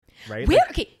right?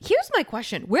 Okay, here's my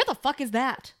question. Where the fuck is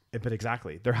that? But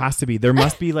exactly. There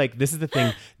must be like, this is the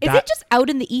thing. Is it just out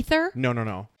in the ether?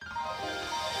 No.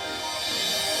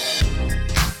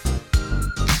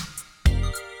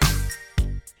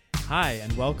 Hi,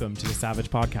 and welcome to the Savage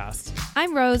Podcast.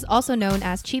 I'm Rose, also known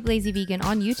as Cheap Lazy Vegan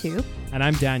on YouTube. And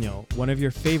I'm Daniel, one of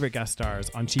your favorite guest stars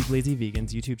on Cheap Lazy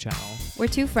Vegan's YouTube channel. We're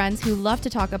two friends who love to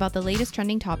talk about the latest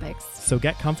trending topics. So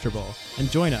get comfortable and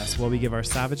join us while we give our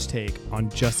savage take on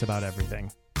just about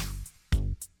everything.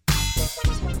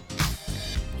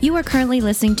 You are currently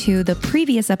listening to the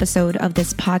previous episode of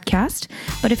this podcast,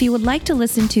 but if you would like to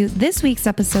listen to this week's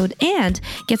episode and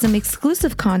get some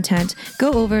exclusive content,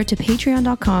 go over to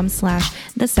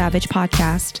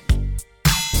patreon.com/thesavagepodcast.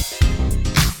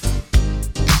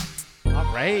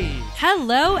 All right.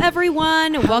 Hello,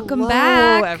 everyone. Welcome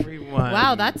back. Hello, everyone.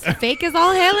 Wow, that's fake as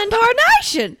all hail and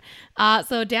tarnation.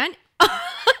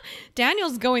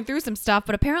 Daniel's going through some stuff,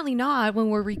 but apparently not when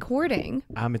we're recording.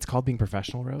 It's called being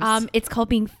professional, Rose. It's called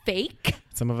being fake.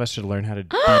 Some of us should learn how to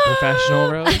be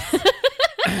professional, Rose.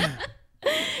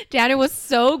 Daniel was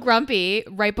so grumpy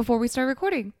right before we started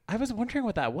recording. I was wondering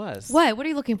what that was. What? What are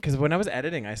you looking for? Because when I was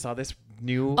editing, I saw this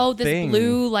new this thing.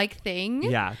 blue thing?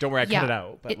 Yeah, don't worry, I cut it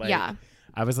out. But yeah.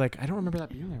 I was like, I don't remember that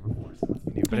being there before. So that's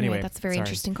new. But anyway, that's a very sorry.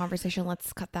 interesting conversation.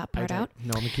 Let's cut that part out.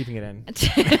 No, I'm keeping it in.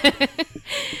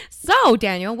 So,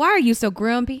 Daniel, why are you so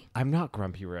grumpy? I'm not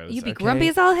grumpy, Rose. You be grumpy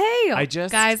as all hell.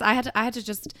 Guys, I had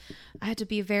to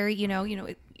be very,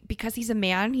 because he's a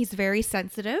man, he's very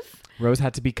sensitive. Rose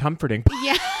had to be comforting.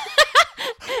 Yeah.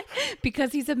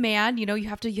 Because he's a man, you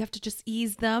have to just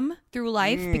ease them through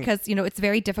life because, it's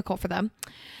very difficult for them.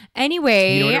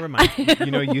 Anyway. You know what it reminds me?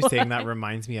 You saying that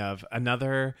reminds me of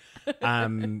another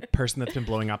person that's been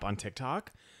blowing up on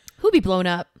TikTok. Who be blown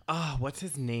up? Oh, what's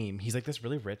his name? He's like this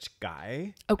really rich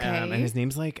guy. Okay. And his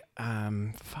name's like,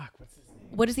 what's his name?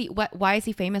 What is he? Why is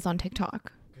he famous on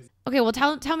TikTok? Okay, well,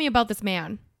 tell me about this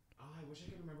man. Oh, I wish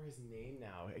I could remember his name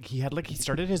now. He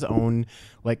started his own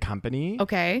company.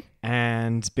 Okay.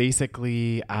 And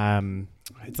basically,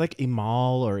 it's like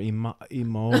Emal or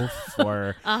Emolf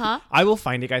or I will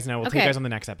find it, guys, and I will tell you guys on the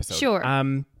next episode. Sure.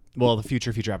 The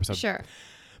future episode. Sure.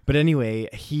 But anyway,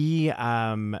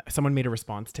 someone made a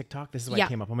response TikTok. This is why it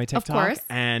came up on my TikTok. Of course.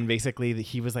 And basically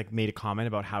he was made a comment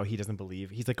about how he doesn't believe,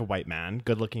 he's like a white man,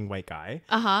 good looking white guy.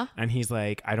 And he's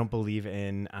like, I don't believe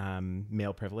in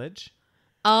male privilege.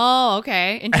 Oh,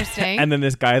 okay. Interesting. And then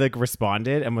this guy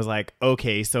responded and was like,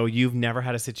 okay, so you've never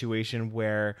had a situation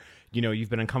where,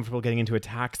 you've been uncomfortable getting into a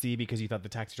taxi because you thought the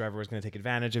taxi driver was going to take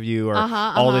advantage of you or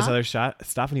all this other stuff.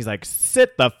 And he's like,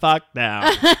 sit the fuck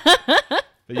down.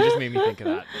 But you just made me think of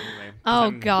that. Anyway,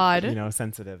 oh, God.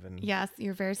 Sensitive. And yes,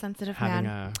 you're a very sensitive having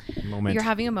man. A moment. You're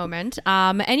having a moment.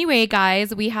 Anyway,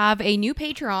 guys, we have a new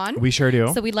Patreon. We sure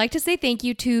do. So we'd like to say thank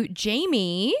you to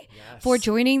Jamie for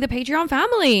joining the Patreon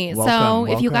family.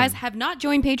 Welcome. If you guys have not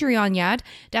joined Patreon yet,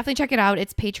 definitely check it out.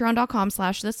 It's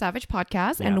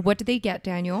patreon.com/thesavagepodcast. Yeah. And what do they get,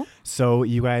 Daniel? So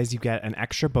you get an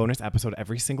extra bonus episode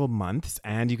every single month,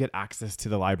 and you get access to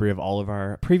the library of all of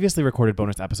our previously recorded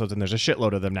bonus episodes, and there's a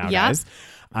shitload of them now, guys.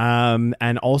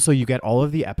 And also you get all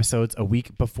of the episodes a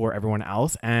week before everyone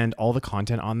else, and all the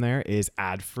content on there is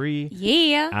ad free.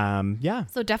 Yeah.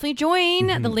 So definitely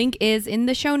join. The link is in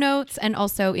the show notes and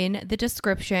also in the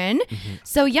description.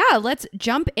 So yeah, let's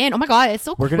jump in. Oh my God, it's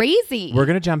crazy. We're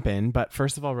gonna jump in, but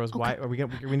first of all, Rose, why are we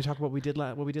going to talk about what we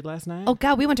did last night? Oh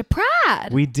God, we went to Pride.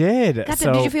 We did.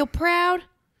 Did you feel proud?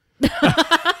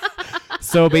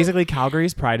 So basically,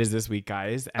 Calgary's Pride is this week,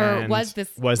 guys. And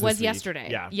was yesterday.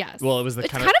 Yeah. Yes. Well, it was it's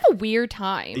kind of a weird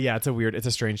time. Yeah, it's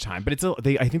a strange time, but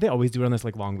I think they always do it on this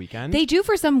long weekend. They do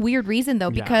for some weird reason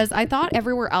though, because I thought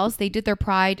everywhere else they did their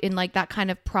Pride in that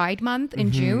kind of Pride month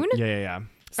in June. Yeah.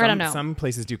 I don't know. Some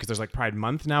places do because there's Pride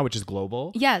month now, which is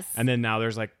global. Yes. And then now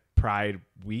there's Pride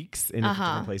weeks in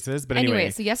different places. But anyway,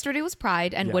 so yesterday was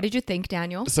Pride, and what did you think,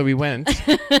 Daniel? So we went,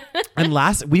 and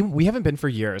we haven't been for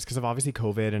years because of obviously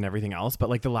COVID and everything else.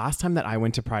 But the last time that I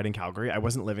went to Pride in Calgary, I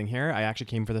wasn't living here. I actually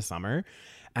came for the summer,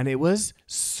 and it was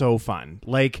so fun.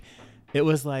 It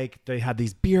was they had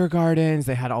these beer gardens,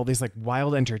 they had all these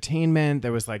wild entertainment,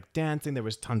 there was dancing, there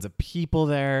was tons of people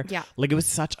there. Yeah. It was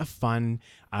such a fun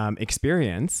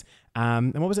experience.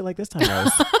 And what was it like this time,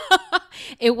 Rose?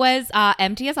 It was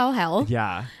empty as all hell.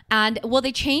 Yeah. And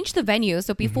they changed the venue.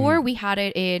 So before we had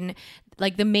it in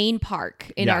like the main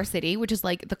park in our city, which is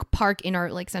like the park in our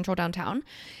like central downtown.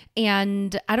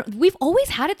 And we've always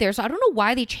had it there, so I don't know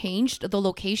why they changed the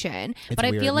location. But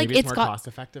weird. I feel like Maybe it's it's more got cost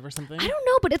effective or something. I don't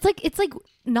know, but it's like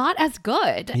not as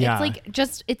good. Yeah. It's like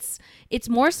just it's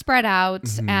more spread out,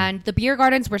 and the beer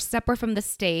gardens were separate from the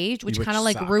stage, which kind of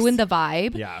like ruined the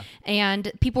vibe. Yeah. And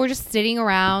people were just sitting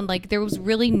around, like there was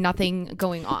really nothing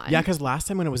going on. Yeah, because last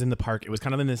time when it was in the park, it was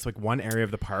kind of in this like one area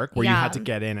of the park where you had to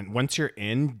get in, and once you're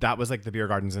in, that was like the beer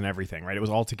gardens and everything, right? It was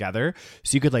all together,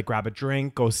 so you could like grab a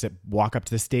drink, go sit, walk up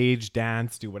to the stage,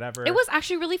 dance, do whatever. It was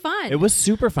actually really fun. It was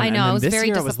super fun. I know. And then it was this very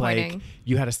year disappointing. It was like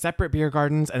you had a separate beer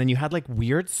gardens, and then you had like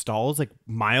weird stalls like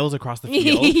miles across the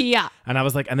field. Yeah. And I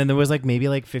was like, and then there was like maybe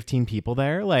like 15 people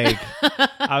there. Like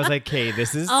I was like, okay,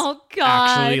 this is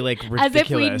actually like ridiculous. As if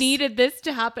we needed this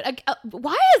to happen.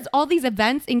 Why is all these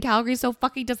events in Calgary so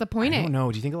fucking disappointing? I don't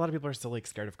know. Do you think a lot of people are still like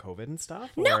scared of COVID and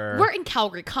stuff? No, or? we're in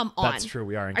Calgary. Come on. That's true.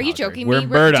 We are in Calgary. Are you joking we're me? In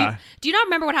Berta. Do you not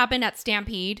remember what happened at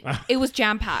Stampede? It was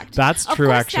jam-packed. That's true,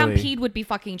 of course, actually. Stampede would be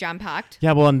fucking jam-packed.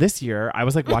 Yeah, well, and this year, I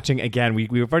was like watching, again,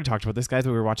 we've already talked about this, guys,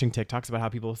 but we were watching TikToks about how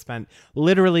people spent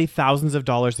literally thousands of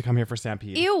dollars to come here for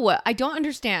Stampede. Ew, I don't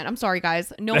understand. I'm sorry,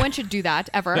 guys. No one should do that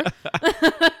ever.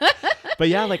 But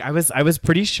yeah, like I was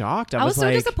pretty shocked. I was so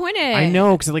like, disappointed. I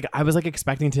know, because like I was like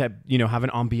expecting to, have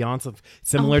an ambiance of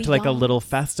similar to like a little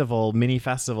festival, mini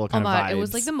festival kind of vibes. It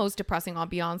was like the most depressing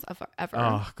ambiance ever.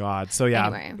 Oh God. So yeah,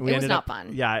 anyway, it was not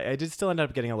fun. Yeah, I did still end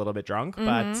up getting a little bit drunk,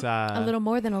 but a little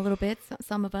more than a little bit.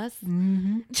 Some of us.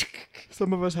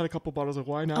 Some of us had a couple bottles of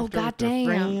wine after. Oh God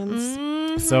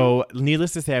damn. So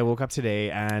needless to say, I woke up today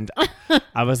and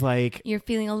I was like, you're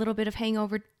feeling a little bit of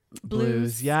hangover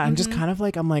blues. Yeah, I'm just kind of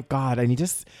like, I'm like, God, I need to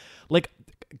like,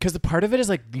 because the part of it is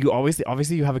like you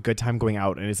obviously you have a good time going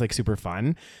out and it's like super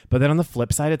fun, but then on the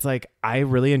flip side it's like I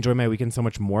really enjoy my weekend so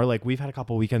much more. Like we've had a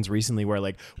couple weekends recently where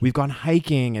like we've gone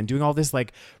hiking and doing all this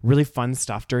like really fun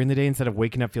stuff during the day instead of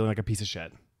waking up feeling like a piece of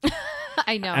shit.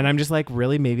 I know. And I'm just like,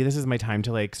 really, maybe this is my time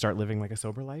to like start living like a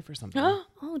sober life or something.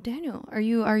 Oh, Daniel, are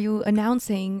you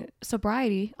announcing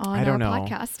sobriety on our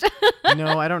podcast?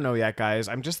 No, I don't know yet, guys.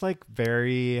 I'm just like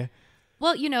very.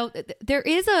 Well, there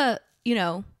is a,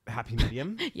 happy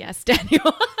medium. Yes,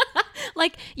 Daniel.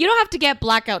 Like you don't have to get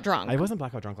blackout drunk. I wasn't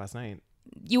blackout drunk last night.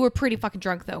 You were pretty fucking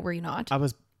drunk though, were you not? I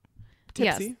was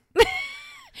tipsy. Yes.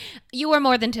 You were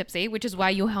more than tipsy, which is why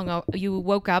you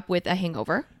woke up with a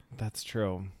hangover. That's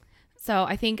true. So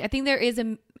I think there is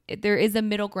a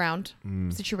middle ground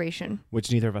situation,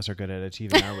 which neither of us are good at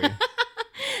achieving, are we?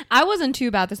 I wasn't too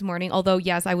bad this morning, although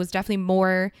yes, I was definitely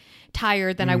more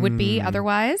tired than I would be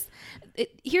otherwise.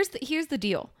 Here's the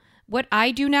deal. What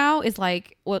I do now is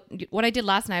like what I did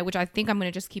last night, which I think I'm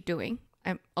going to just keep doing.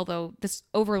 Although this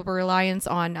over reliance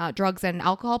on drugs and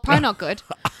alcohol, probably not good.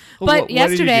 But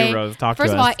yesterday, did you do, Rose?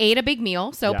 First of all, I ate a big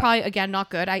meal, so probably again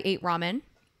not good. I ate ramen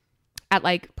at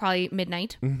like probably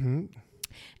midnight. Mm-hmm.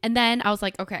 And then I was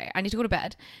like, okay, I need to go to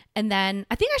bed. And then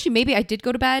I think actually maybe I did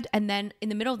go to bed. And then in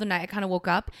the middle of the night, I kind of woke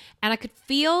up and I could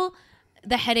feel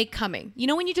the headache coming. You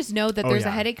know, when you just know that there's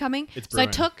a headache coming. It's so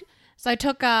I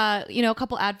took a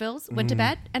couple Advils, went to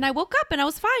bed, and I woke up and I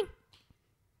was fine.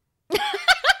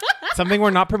 Something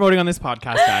we're not promoting on this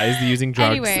podcast, guys, the using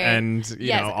drugs anyway, and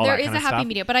all there that is kind a of happy stuff.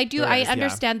 medium, but I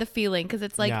understand the feeling because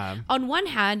it's like on one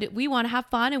hand we want to have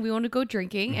fun and we want to go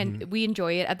drinking and we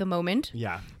enjoy it at the moment.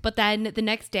 Yeah. But then the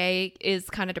next day is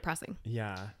kind of depressing.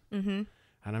 Yeah. Mm-hmm.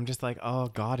 And I'm just like, oh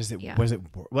God, was it?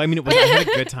 Well, I mean, I had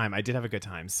a good time. I did have a good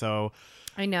time. So.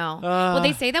 I know. Well,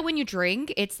 they say that when you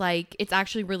drink, it's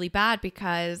actually really bad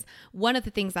because one of the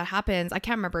things that happens, I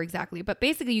can't remember exactly, but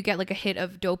basically you get like a hit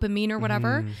of dopamine or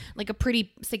whatever, like a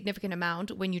pretty significant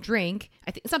amount when you drink.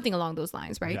 I think something along those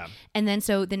lines, right? Yeah. And then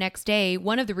so the next day,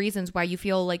 one of the reasons why you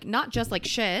feel like not just like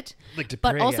shit,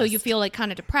 but also you feel like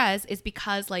kind of depressed is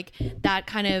because like that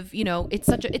kind of, it's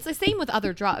the same with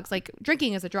other drugs. Like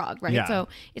drinking is a drug, right? Yeah. So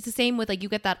it's the same with like you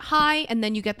get that high and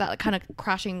then you get that kind of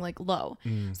crashing like low.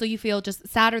 So you feel just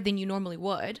sadder than you normally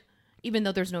would, even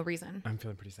though there's no reason. I'm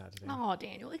feeling pretty sad today. Oh,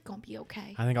 Daniel, it's gonna be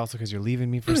okay. I think also because you're leaving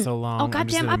me for so long. Oh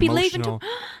goddamn, I'll be leaving.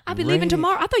 I'll be leaving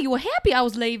tomorrow. I thought you were happy I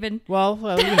was leaving. Well,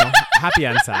 happy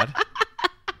and sad.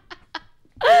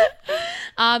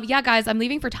 Yeah, guys, I'm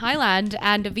leaving for Thailand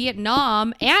and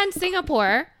Vietnam and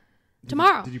Singapore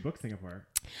tomorrow. Did you book Singapore?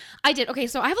 I did. Okay,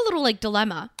 so I have a little like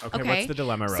dilemma. Okay, what's the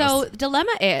dilemma, Rose? So the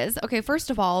dilemma is, okay, first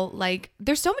of all, like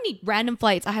there's so many random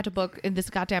flights I had to book in this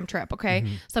goddamn trip, okay?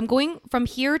 So I'm going from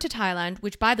here to Thailand,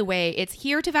 which by the way, it's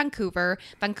here to Vancouver,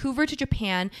 Vancouver to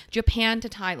Japan, Japan to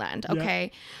Thailand,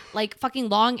 okay? Like fucking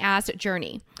long ass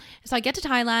journey. So I get to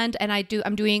Thailand and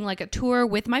I'm doing like a tour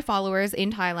with my followers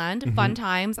in Thailand. Fun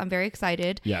times. I'm very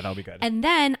excited. Yeah, that'll be good. And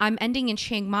then I'm ending in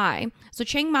Chiang Mai. So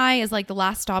Chiang Mai is like the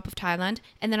last stop of Thailand.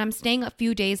 And then I'm staying a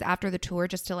few days after the tour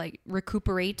just to like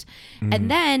recuperate.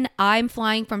 And then I'm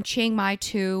flying from Chiang Mai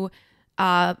to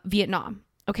Vietnam.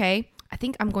 Okay. I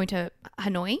think I'm going to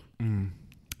Hanoi.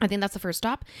 I think that's the first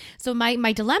stop. So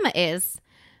my dilemma is,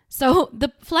 so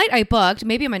the flight I booked,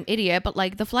 maybe I'm an idiot, but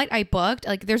like the flight I booked,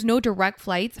 like there's no direct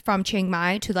flights from Chiang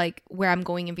Mai to like where I'm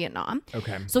going in Vietnam.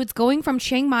 Okay. So it's going from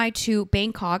Chiang Mai to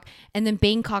Bangkok and then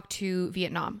Bangkok to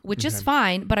Vietnam, which is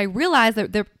fine. But I realized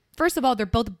that first of all, they're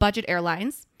both budget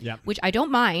airlines, which I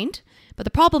don't mind. But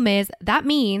the problem is that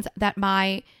means that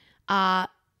my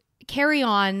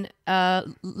carry-on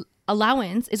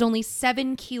allowance is only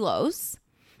 7 kilos,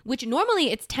 which normally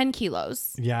it's 10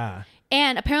 kilos. Yeah.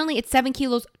 And apparently it's 7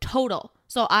 kilos total.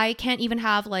 So I can't even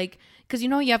have like, because you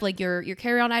know you have like your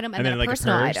carry-on item and then a like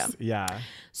personal a purse. item. Yeah.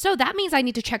 So that means I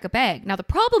need to check a bag. Now the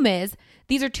problem is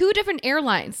these are two different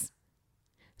airlines.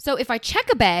 So if I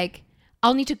check a bag,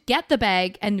 I'll need to get the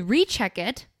bag and recheck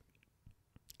it.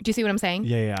 Do you see what I'm saying?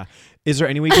 Yeah. Is there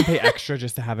any way you can pay extra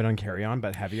just to have it on carry-on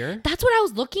but heavier? That's what I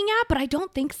was looking at, but I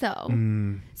don't think so.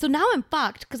 So now I'm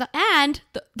fucked and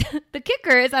the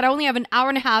kicker is that I only have an hour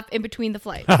and a half in between the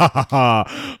flights.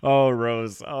 Oh,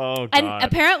 Rose. Oh, God. And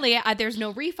apparently there's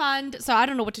no refund, so I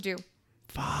don't know what to do.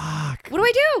 Fuck. What do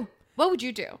I do? What would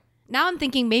you do? Now I'm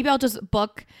thinking maybe I'll just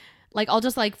book, like I'll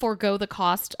just like forego the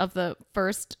cost of the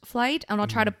first flight and I'll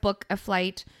try to book a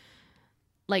flight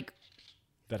like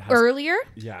that has, earlier.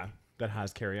 Yeah. That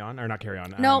has carry-on or not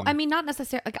carry-on. No, I mean, not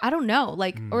necessarily. Like, I don't know.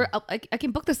 Like, or I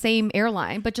can book the same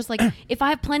airline, but just like if I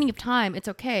have plenty of time, it's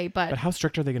okay. But how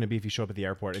strict are they going to be if you show up at the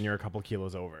airport and you're a couple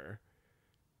kilos over?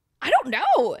 I don't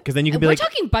know. Because then you can be We're like,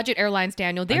 talking budget airlines,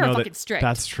 Daniel. They are fucking strict.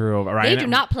 That's true. They do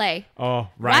not play. Oh,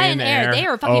 Ryanair. They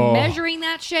are fucking measuring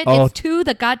that shit. It's to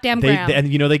the goddamn gram.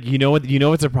 And you know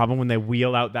what's a problem when they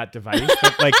wheel out that device?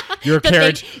 That, like your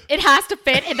carriage, it has to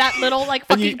fit in that little like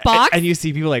fucking box. And you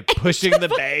see people like pushing the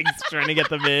bags, trying to get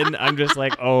them in. I'm just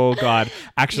like, oh God.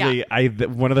 Actually,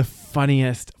 one of the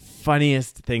funniest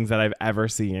things that I've ever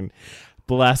seen.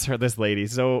 Bless her, this lady.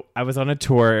 So I was on a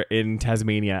tour in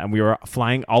Tasmania and we were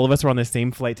flying. All of us were on the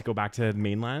same flight to go back to the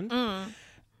mainland.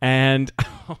 And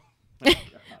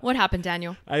what happened,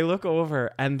 Daniel? I look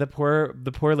over and the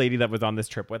poor lady that was on this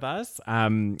trip with us,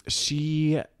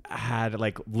 she had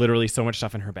like literally so much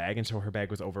stuff in her bag, and so her bag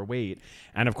was overweight,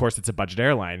 and of course it's a budget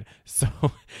airline, so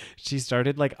she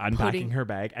started like unpacking her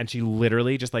bag and she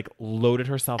literally just like loaded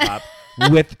herself up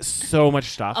with so much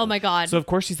stuff. Oh my God. So of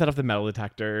course she set off the metal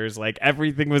detectors, like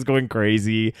everything was going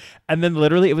crazy, and then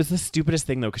literally it was the stupidest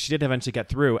thing though, because she did eventually get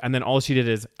through, and then all she did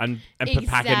is put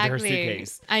pack into her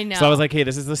suitcase. I know. So I was like, hey,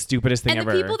 this is the stupidest thing and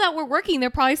ever. the people that were working there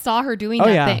probably saw her doing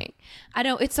thing. I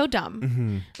know, it's so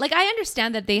dumb. Like I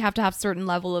understand that they have to have certain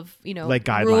level of, like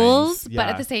guidelines, rules, but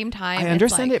at the same time, I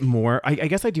understand it more. I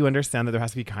guess I do understand that there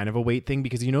has to be kind of a weight thing,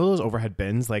 because those overhead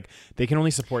bins, like they can only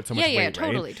support so much weight. Yeah,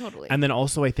 totally. And then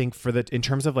also I think in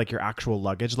terms of like your actual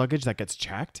luggage that gets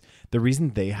checked, the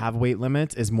reason they have weight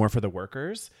limits is more for the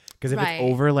workers, because if it's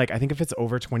over, like I think if it's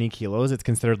over 20 kilos, it's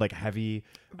considered like heavy,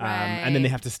 and then they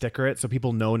have to sticker it so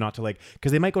people know not to, like,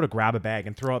 because they might go to grab a bag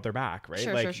and throw out their back, right?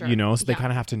 Sure. So they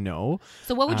kind of have to know.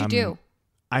 So what would you do?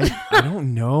 I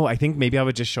don't know. I think maybe I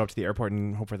would just show up to the airport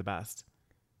and hope for the best.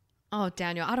 Oh,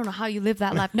 Daniel, I don't know how you live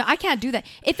that life. No, I can't do that.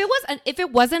 If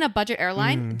it wasn't a budget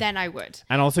airline, then I would.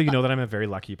 And also, know that I'm a very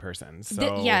lucky person.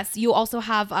 So yes, you also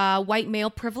have white male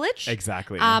privilege.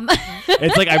 Exactly.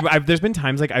 It's like I've there's been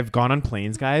times like I've gone on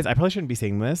planes, guys. I probably shouldn't be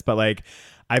saying this, but like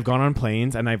I've gone on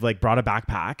planes and I've like brought a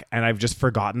backpack and I've just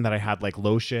forgotten that I had like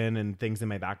lotion and things in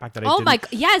my backpack that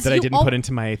I didn't put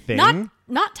into my thing.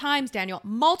 Not times, Daniel.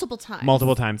 Multiple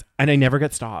times, and I never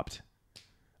get stopped.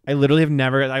 I literally have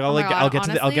never. I'll get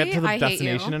to the I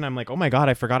destination and I'm like, oh my God,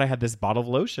 I forgot I had this bottle of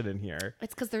lotion in here.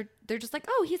 It's because they're just like,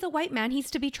 oh, he's a white man, he's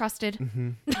to be trusted.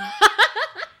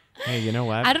 Hey, you know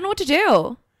what? I don't know what to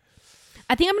do.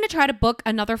 I think I'm going to try to book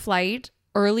another flight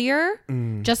earlier,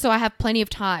 just so I have plenty of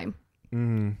time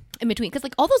in between. Because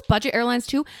like all those budget airlines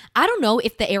too, I don't know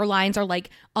if the airlines are like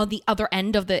on the other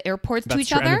end of the airports to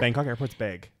each other. And the Bangkok airport's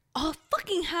big. Oh,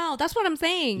 fucking hell. That's what I'm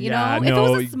saying. If it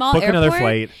was a small book airport, another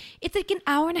flight. It's like an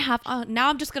hour and a half. Now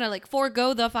I'm just going to like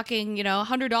forego the fucking,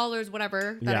 $100,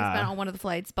 whatever that I spent on one of the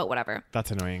flights, but whatever. That's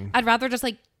annoying. I'd rather just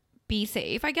like be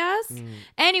safe, I guess.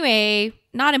 Anyway,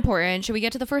 not important. Should we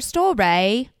get to the first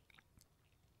story?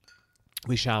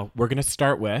 We shall. We're going to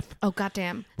start with... Oh,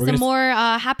 goddamn. Some more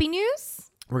happy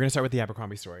news? We're going to start with the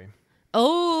Abercrombie story.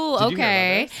 Oh,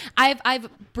 okay. I've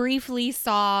briefly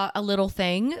saw a little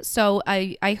thing. So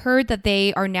I heard that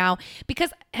they are now...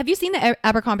 Because have you seen the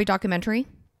Abercrombie documentary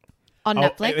on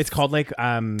Netflix? It's called like...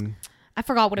 I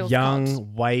forgot what it was called.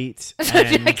 Young, white,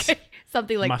 and...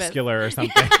 something like muscular this. Or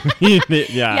something.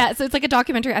 Yeah, so it's like a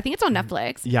documentary. I think it's on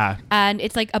Netflix. Yeah. And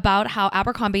it's like about how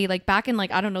Abercrombie, like back in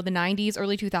like, I don't know, the 90s,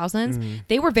 early 2000s,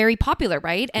 they were very popular,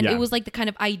 right? And it was like the kind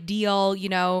of ideal, you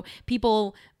know,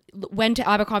 people went to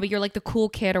Abercrombie, you're like the cool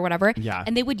kid or whatever. Yeah.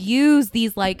 And they would use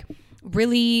these like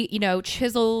really, you know,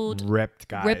 chiseled, ripped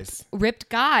guys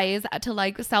to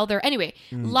like sell their, anyway,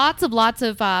 lots of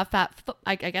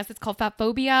I guess it's called fat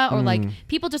phobia, or like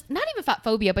people just, not even fat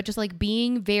phobia, but just like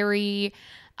being very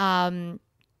judgmental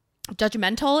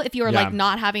if you're like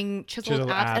not having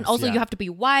chiseled abs, and also you have to be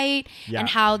white, and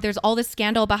how there's all this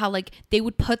scandal about how like they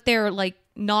would put their like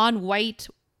non-white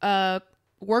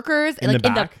workers in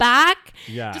the back.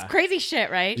 Just crazy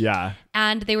shit, right?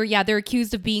 And they're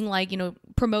accused of being like, you know,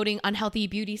 promoting unhealthy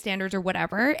beauty standards or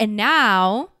whatever. And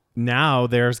now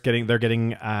they're getting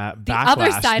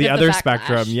backlash, the other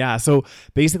spectrum. Yeah. So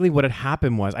basically what had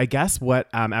happened was, I guess what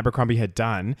Abercrombie had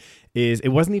done is, it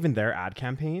wasn't even their ad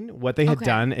campaign. What they had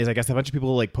done is, I guess a bunch of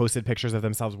people like posted pictures of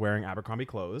themselves wearing Abercrombie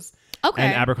clothes. Okay.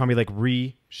 And Abercrombie like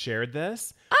re-shared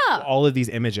this. All of these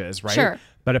images, right? Sure.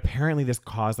 But apparently this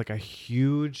caused like a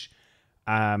huge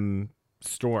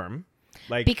storm.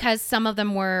 Like, because some of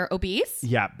them were obese?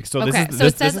 Yeah. So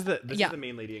this is the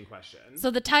main lady in question.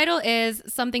 So the title is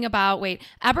something about,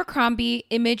 Abercrombie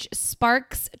image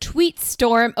sparks tweet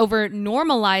storm over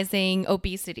normalizing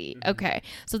obesity. Okay.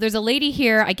 So there's a lady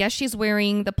here. I guess she's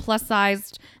wearing the plus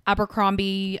sized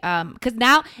Abercrombie, because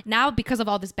now because of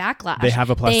all this backlash, they have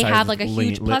like a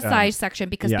huge plus size section,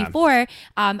 because before,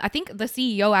 I think the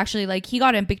CEO actually, like, he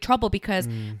got in big trouble because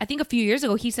I think a few years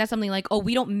ago he said something like, oh,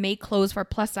 we don't make clothes for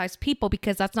plus size people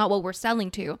because that's not what we're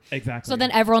selling to. Exactly. So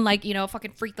then everyone, like, you know,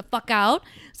 fucking freaked the fuck out.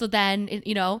 So then,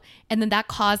 you know, and then that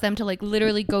caused them to like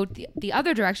literally go the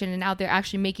other direction, and now they're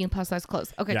actually making plus size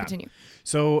clothes. Okay, continue.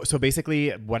 So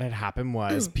basically what had happened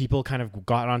was people kind of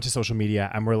got onto social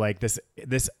media and were like, this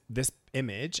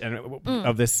image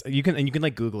of this, you can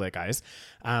like Google it, guys,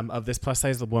 of this plus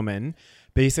size woman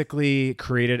basically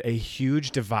created a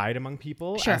huge divide among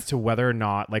people as to whether or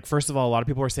not, like, first of all, a lot of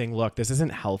people were saying, look, this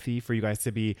isn't healthy for you guys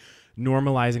to be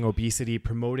normalizing obesity,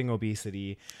 promoting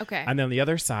obesity. Okay. And then on the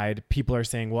other side, people are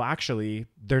saying, well, actually,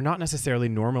 they're not necessarily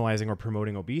normalizing or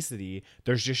promoting obesity.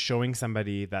 They're just showing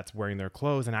somebody that's wearing their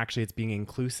clothes, and actually it's being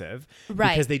inclusive. Right.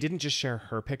 Because they didn't just share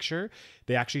her picture.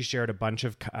 They actually shared a bunch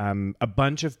of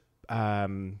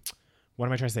what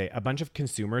am I trying to say? A bunch of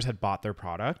consumers had bought their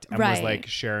product and was like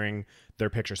sharing their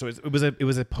picture. So it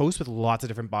was a post with lots of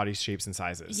different body shapes and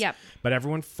sizes. Yep. But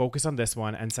everyone focused on this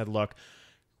one and said, look,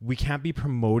 we can't be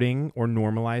promoting or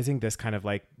normalizing this kind of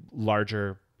like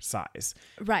larger size.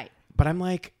 Right. But I'm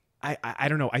like, I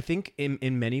don't know. I think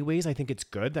in many ways, I think it's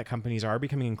good that companies are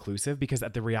becoming inclusive, because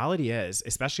the reality is,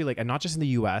 especially like, and not just in the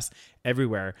US,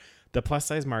 everywhere, the plus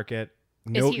size market,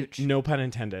 no pun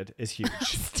intended, is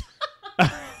huge.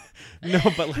 No,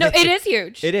 but like, no, it is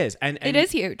huge. It is. And it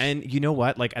is huge. And you know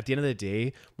what? Like, at the end of the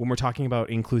day, when we're talking about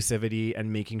inclusivity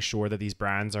and making sure that these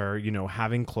brands are, you know,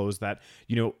 having clothes that,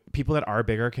 you know, people that are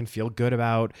bigger can feel good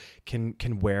about, can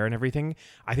wear and everything,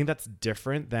 I think that's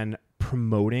different than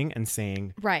promoting and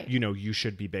saying, right, you know, you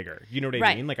should be bigger. You know what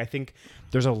I mean? Like, I think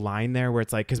there's a line there where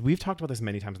it's like, because we've talked about this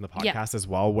many times in the podcast as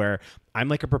well, where I'm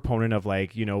like a proponent of,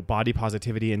 like, you know, body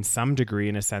positivity in some degree,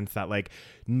 in a sense that, like,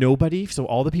 so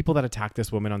all the people that attack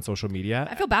this woman on social media,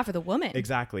 I feel bad for the woman.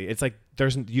 Exactly. It's like,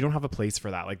 you don't have a place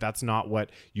for that. Like, that's not what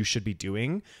you should be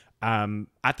doing.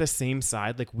 At the same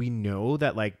side, like, we know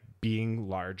that, like, being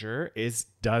larger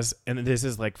and this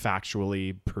is like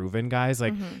factually proven, guys,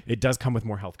 like it does come with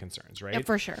more health concerns, right? Yeah,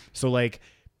 for sure. So, like,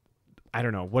 I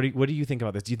don't know. What do you think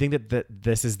about this? Do you think that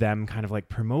this is them kind of like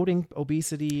promoting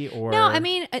obesity, or? No, I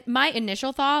mean, my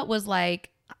initial thought was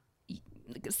like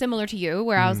similar to you,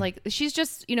 where I was like, she's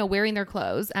just, you know, wearing their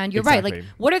clothes, and you're right. Like,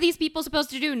 what are these people supposed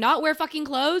to do? Not wear fucking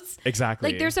clothes? Exactly.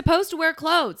 Like, they're supposed to wear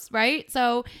clothes, right?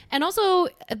 So, and also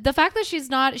the fact that she's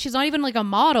not even like a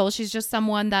model. She's just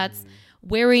someone that's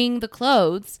wearing the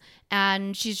clothes,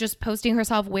 and she's just posting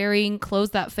herself wearing clothes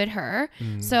that fit her.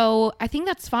 So I think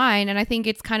that's fine. And I think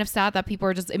it's kind of sad that people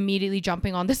are just immediately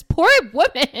jumping on this poor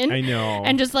woman. I know.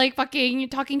 And just like fucking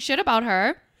talking shit about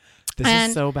her. This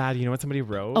is so bad. You know what somebody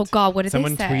wrote? Oh God, what did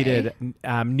Someone they say?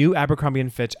 tweeted, new Abercrombie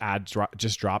and Fitch ad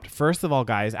just dropped. First of all,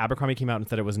 guys, Abercrombie came out and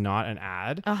said it was not an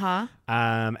ad.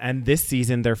 And this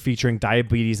season they're featuring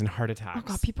diabetes and heart attacks. Oh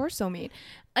God, people are so mean.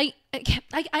 I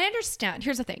understand.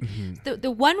 Here's the thing.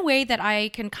 The one way that I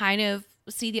can kind of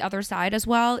see the other side as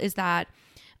well is that,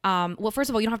 well, first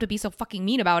of all, you don't have to be so fucking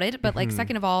mean about it. But like,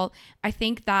 second of all, I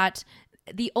think that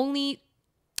the only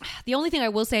thing I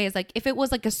will say is like, if it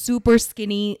was like a super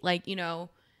skinny, like, you know,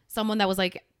 someone that was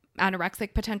like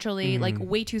anorexic potentially, like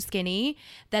way too skinny,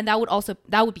 then that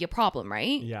would be a problem,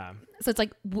 right? Yeah. So it's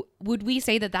like, would we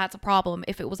say that that's a problem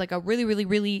if it was like a really, really,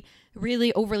 really,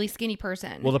 really overly skinny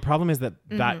person? Well, the problem is that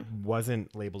that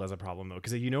wasn't labeled as a problem though,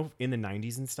 because you know, in the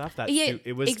 90s and stuff, that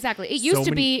it was exactly. It used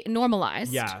to be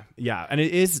normalized. Yeah, yeah, and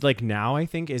it is like now. I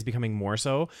think is becoming more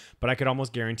so, but I could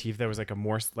almost guarantee if there was like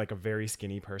a very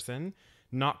skinny person,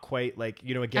 not quite like,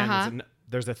 you know, again,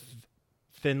 there's a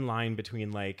thin line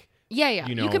between like. Yeah.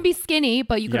 You know, you can be skinny,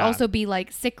 but you could also be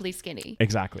like sickly skinny.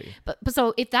 Exactly. But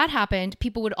so if that happened,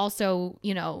 people would also,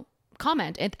 you know,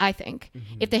 comment. I think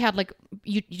if they had like,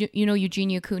 you know,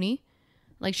 Eugenia Cooney,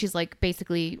 like she's like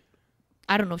basically,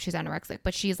 I don't know if she's anorexic,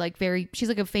 but she's like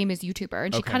a famous YouTuber,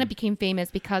 and she kind of became famous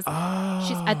because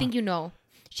I think you know.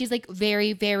 She's like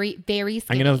very, very, very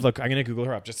skinny. I'm gonna Google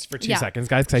her up just for 2 seconds,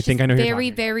 guys, because I think I know who you're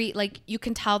talking. Very, like you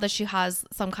can tell that she has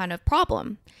some kind of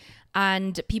problem.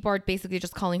 And people are basically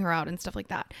just calling her out and stuff like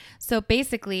that. So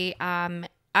basically,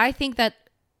 I think that,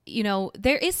 you know,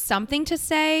 there is something to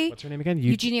say. What's her name again?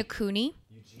 Eugenia Cooney.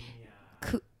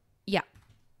 Yeah.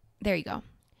 There you go.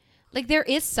 Like there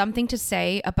is something to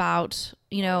say about,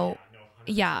 you know,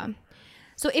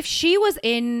 So if she was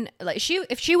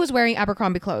if she was wearing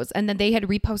Abercrombie clothes and then they had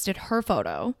reposted her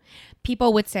photo,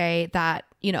 people would say that,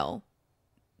 you know,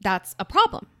 that's a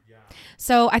problem.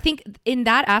 So I think in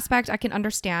that aspect, I can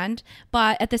understand.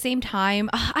 But at the same time,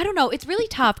 I don't know. It's really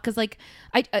tough because like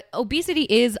obesity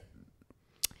is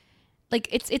like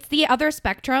it's the other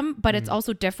spectrum, but it's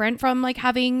also different from like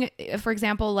having, for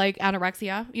example, like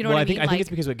anorexia. You know what I mean? I think it's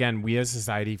because, again, we as a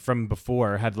society from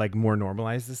before had like more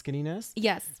normalized the skinniness.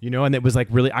 Yes. You know, and it was like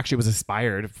really actually it was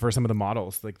aspired for some of the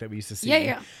models like that we used to see.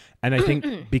 Yeah. And I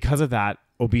think because of that,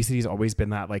 obesity has always been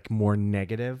that like more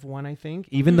negative one, I think.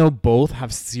 Even though both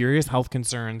have serious health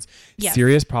concerns,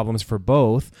 serious problems for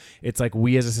both, it's like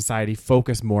we as a society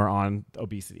focus more on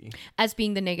obesity. As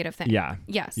being the negative thing. Yeah.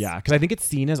 Yes. Yeah. Because I think it's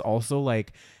seen as also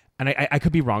like, and I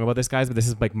could be wrong about this, guys, but this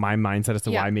is like my mindset as to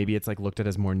why maybe it's like looked at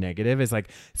as more negative, is like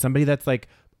somebody that's like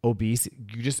obese,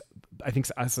 I think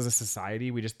us as a society,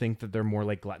 we just think that they're more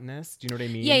like gluttonous. Do you know what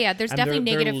I mean? Yeah. There's definitely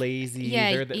negative. They're lazy. Yeah,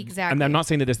 exactly. And I'm not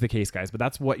saying that this is the case, guys, but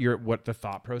that's what the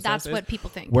thought process is. That's what people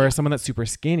think. Whereas someone that's super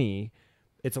skinny,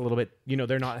 it's a little bit, you know,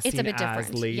 they're not seen a bit as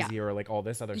different. lazy or like all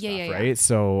this other stuff, Yeah. right?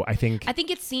 So I think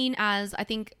it's seen as,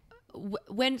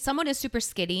 when someone is super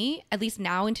skinny, at least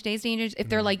now in today's day and age, if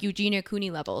they're like Eugenia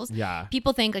Cooney levels,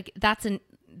 people think like that's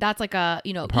like a,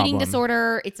 you know, eating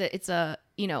disorder. It's a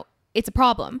you know, it's a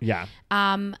problem. Yeah.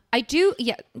 This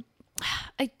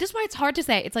is why it's hard to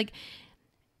say. It's like,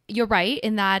 you're right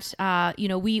in that, you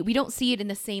know, we don't see it in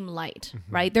the same light,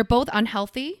 right? They're both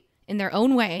unhealthy in their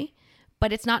own way,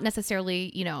 but it's not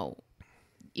necessarily, you know,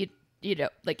 you know,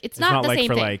 like it's not the like same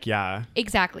for thing. Like, yeah.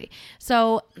 Exactly.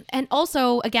 So, and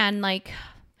also again, like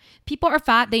people are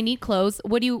fat, they need clothes.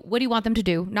 What do you want them to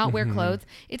do? Not wear clothes.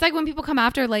 It's like when people come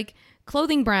after like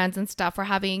clothing brands and stuff for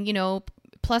having, you know,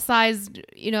 plus size,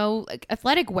 you know, like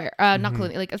athletic wear, not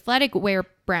clothing, like athletic wear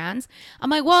brands.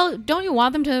 I'm like, well, don't you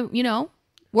want them to, you know,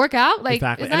 work out? Like,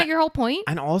 exactly. Is that your whole point?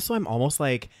 And also I'm almost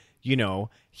like, you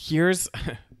know,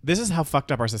 this is how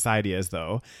fucked up our society is,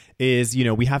 though, is, you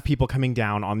know, we have people coming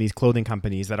down on these clothing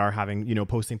companies that are having, you know,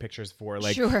 posting pictures for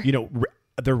like, you know,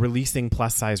 they're releasing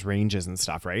plus size ranges and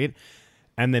stuff, right?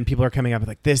 And then people are coming up with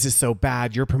like, this is so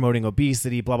bad. You're promoting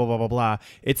obesity, blah, blah, blah, blah, blah.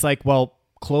 It's like, well,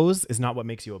 clothes is not what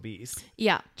makes you obese.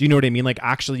 Yeah. Do you know what I mean? Like,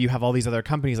 actually, you have all these other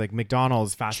companies like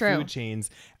McDonald's, fast food chains,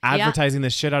 advertising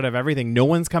the shit out of everything. No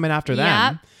one's coming after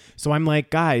them. So I'm like,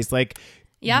 guys, like,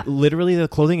 literally the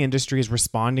clothing industry is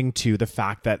responding to the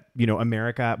fact that, you know,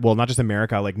 America, well, not just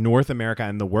America, like North America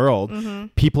and the world,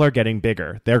 people are getting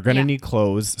bigger. They're going to need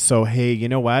clothes. So, hey, you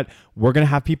know what? We're going to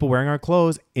have people wearing our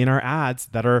clothes in our ads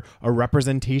that are a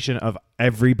representation of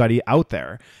everybody out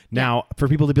there. Now, for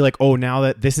people to be like, oh, now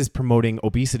that this is promoting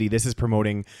obesity, this is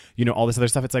promoting, you know, all this other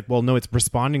stuff. It's like, well, no, it's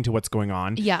responding to what's going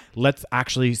on. Yeah. Let's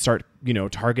actually start, you know,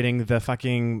 targeting the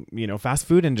fucking, you know, fast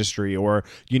food industry, or,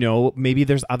 you know, maybe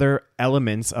there's other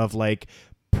elements of like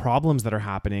problems that are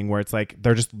happening where it's like,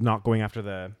 they're just not going after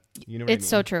the, you know what I mean?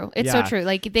 So true. It's so true.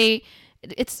 Like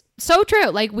it's so true.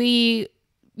 Like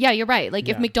Yeah, you're right. Like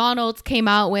if McDonald's came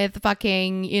out with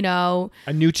fucking, you know,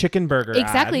 a new chicken burger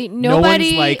exactly, ad,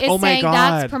 nobody no like, is oh saying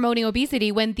that's promoting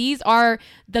obesity when these are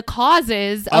the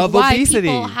causes of why obesity.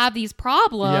 People have these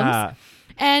problems. Yeah.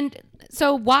 And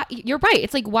so why, you're right.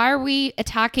 It's like, why are we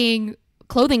attacking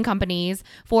clothing companies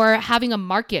for having a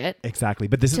market? Exactly.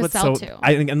 But this is what's so to.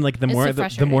 I think, and like the more I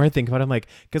think about it, I'm like,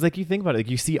 because like you think about it, like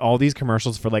you see all these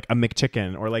commercials for like a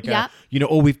McChicken or like a, you know,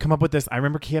 oh, we've come up with this. I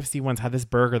remember KFC once had this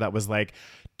burger that was like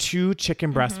 2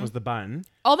 chicken breasts was the bun.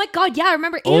 Oh my god, yeah, I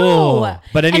remember. Ew. Oh,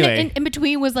 but anyway, and in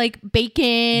between was like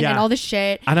bacon and all this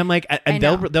shit. And I'm like, and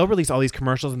they'll release all these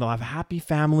commercials and they'll have happy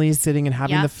families sitting and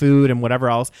having the food and whatever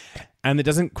else. And it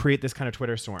doesn't create this kind of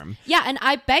Twitter storm. Yeah, and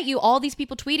I bet you all these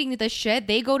people tweeting this shit,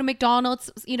 they go to McDonald's,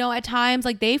 you know, at times,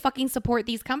 like they fucking support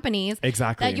these companies.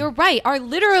 Exactly. That you're right, are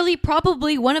literally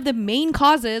probably one of the main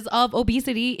causes of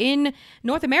obesity in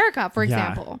North America, for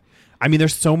example. I mean,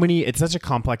 there's so many, it's such a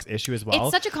complex issue as well.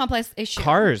 It's such a complex issue.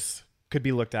 Cars could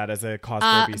be looked at as a cause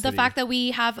for obesity. The fact that we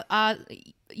have,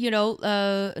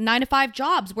 9-to-5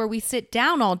 jobs where we sit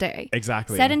down all day.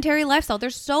 Exactly. Sedentary lifestyle.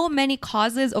 There's so many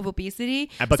causes of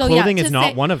obesity. But so, clothing is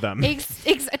not one of them.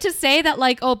 To say that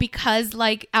like, oh, because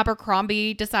like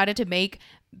Abercrombie decided to make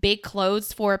big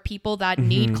clothes for people that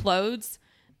need clothes,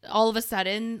 all of a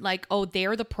sudden, like, oh,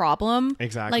 they're the problem.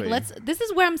 Exactly. Like, this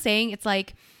is where I'm saying it's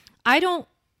like,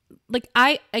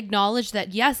 I acknowledge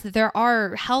that, yes, there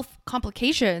are health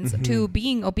complications to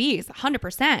being obese,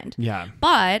 100%. Yeah.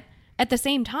 But at the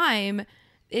same time,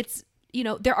 it's, you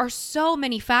know, there are so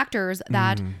many factors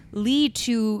that lead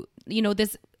to, you know,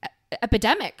 this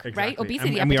epidemic, right?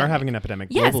 Obesity and we are having an epidemic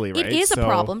globally, right? It is a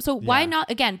problem. So why not,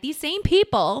 again, these same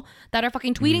people that are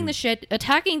fucking tweeting the shit,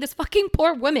 attacking this fucking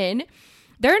poor woman,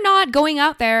 they're not going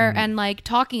out there and like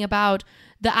talking about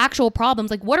the actual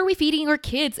problems. Like, what are we feeding our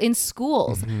kids in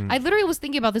schools? I literally was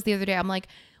thinking about this the other day. I'm like,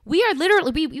 we are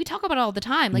literally, we talk about it all the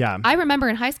time. Like, I remember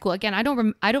in high school, again, I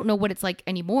don't know what it's like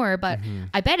anymore, but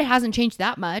I bet it hasn't changed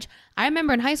that much. I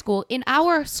remember in high school, in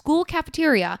our school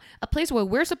cafeteria, a place where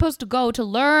we're supposed to go to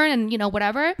learn and, you know,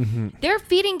 whatever, they're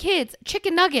feeding kids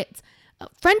chicken nuggets,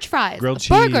 French fries,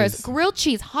 burgers, grilled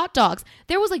cheese, hot dogs.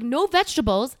 There was like no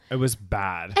vegetables. It was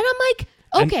bad. And I'm like,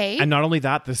 okay. And not only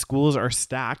that, the schools are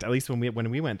stacked, at least when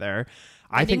we went there.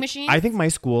 I think my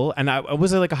school, and I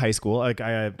was like a high school, like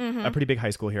a pretty big high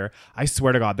school here. I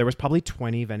swear to God, there was probably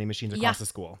 20 vending machines across the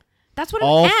school. That's what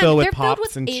all filled with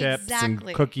pops and chips and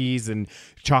cookies and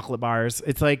chocolate bars.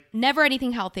 It's like never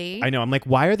anything healthy. I know. I'm like,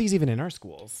 why are these even in our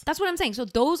schools? That's what I'm saying. So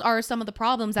those are some of the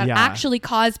problems that actually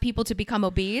cause people to become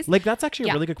obese. Like, that's actually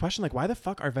a really good question. Like, why the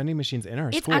fuck are vending machines in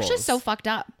our schools? It's actually so fucked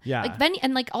up. Yeah. Like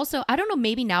and like also, I don't know,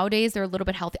 maybe nowadays they're a little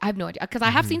bit healthy. I have no idea, because I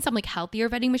have seen some like healthier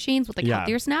vending machines with like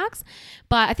healthier snacks.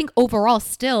 But I think overall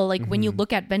still, like when you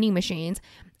look at vending machines,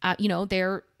 you know,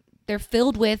 they're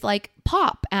filled with like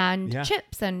pop and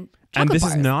chips and chocolate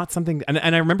bars. Is not something,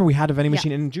 and I remember we had a vending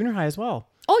machine in junior high as well.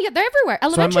 Oh yeah, they're everywhere.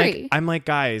 Elementary. So I'm like,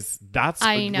 guys, that's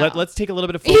let's take a little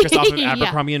bit of focus off of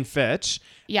Abercrombie and Fitch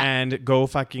and go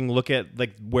fucking look at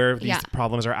like where these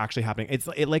problems are actually happening.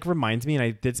 It like reminds me, and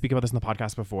I did speak about this in the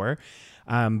podcast before,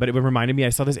 but it reminded me, I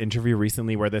saw this interview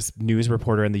recently where this news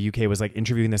reporter in the UK was like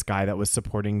interviewing this guy that was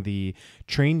supporting the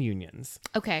train unions.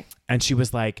 Okay. And she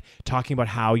was like talking about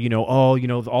how,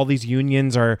 all these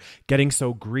unions are getting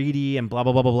so greedy and blah,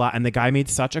 blah, blah, blah, blah. And the guy made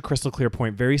such a crystal clear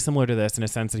point, very similar to this in a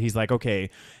sense that he's like, okay,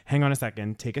 hang on a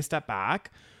second, take a step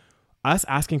back. Us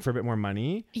asking for a bit more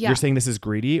money. You're saying this is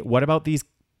greedy. What about these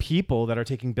people that are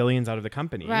taking billions out of the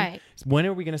company? Right. When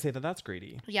are we going to say that that's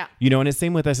greedy? Yeah. And it's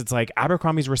same with us. It's like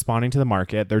Abercrombie's responding to the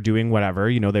market. They're doing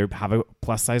whatever, they have a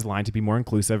plus size line to be more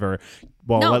inclusive, or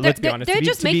let's be honest. They're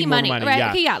just making money. Right.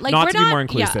 Yeah. Okay, yeah. Like, not to be more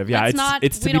inclusive.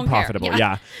 It's to be profitable.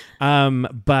 Yeah.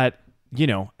 But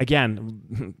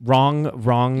again, wrong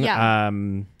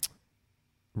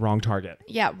target.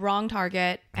 Yeah. Wrong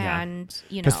target. And,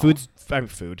 because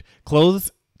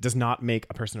clothes does not make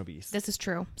a person obese. This is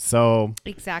true. So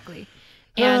exactly.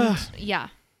 And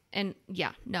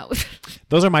no.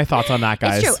 Those are my thoughts on that,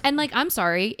 guys. It's true. And like, I'm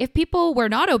sorry, if people were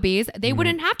not obese, they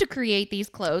wouldn't have to create these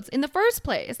clothes in the first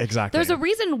place. Exactly. There's a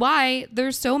reason why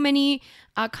there's so many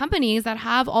companies that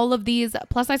have all of these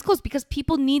plus size clothes, because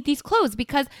people need these clothes,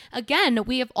 because again,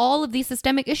 we have all of these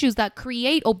systemic issues that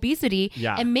create obesity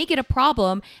and make it a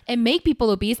problem and make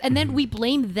people obese. And then we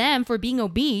blame them for being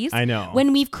obese. I know.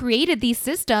 When we've created these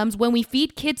systems, when we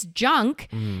feed kids junk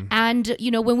and,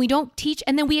 when we don't teach,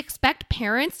 and then we expect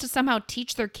parents to somehow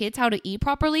teach their kids how to eat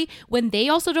properly when they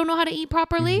also don't know how to eat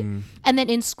properly. And then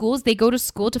in schools, they go to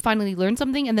school to finally learn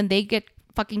something, and then they get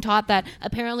fucking taught that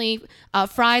apparently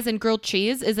fries and grilled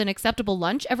cheese is an acceptable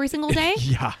lunch every single day.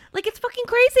 Yeah. Like, it's fucking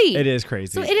crazy. It is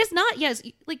crazy. So it is not, yes,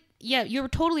 like, yeah, you're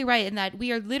totally right in that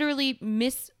we are literally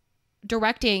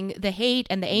misdirecting the hate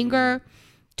and the anger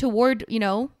toward, you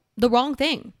know, the wrong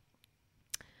thing.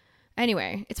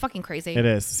 Anyway, it's fucking crazy. It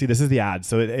is. See, this is the ad.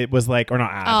 So it was like, or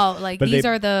not ad. Oh, like these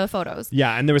are the photos.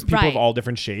 Yeah, and there was people of all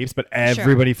different shapes, but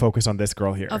everybody focused on this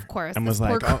girl here. Of course. And was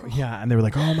like, oh, yeah. And they were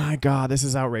like, oh my God, this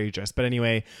is outrageous. But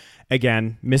anyway,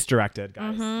 again, misdirected,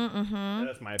 guys.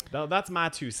 That's my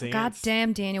 2 cents. God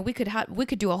damn, Daniel. We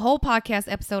could do a whole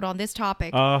podcast episode on this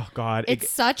topic. Oh God. It's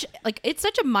such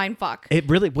a mind fuck. It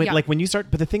really, like when you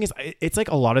start, but the thing is, it's like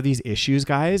a lot of these issues,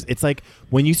 guys, it's like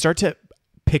when you start to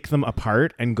pick them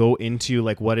apart and go into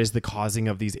like what is the causing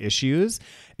of these issues,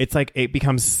 it's like it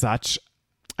becomes such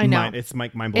it's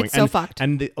like mind blowing. It's so fucked.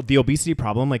 And the obesity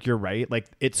problem, like you're right, like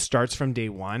it starts from day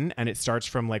one, and it starts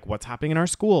from like what's happening in our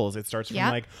schools. It starts from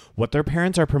like what their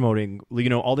parents are promoting, you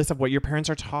know, all this stuff, what your parents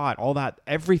are taught, all that,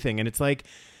 everything. And it's like,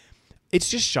 it's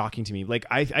just shocking to me. Like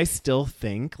I still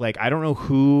think, like, I don't know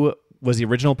who was the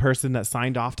original person that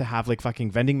signed off to have like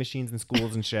fucking vending machines in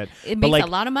schools and shit. It makes a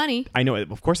lot of money. I know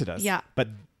it. Of course it does. Yeah. But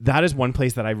that is one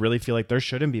place that I really feel like there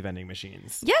shouldn't be vending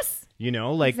machines. Yes. You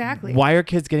know, like exactly. Why are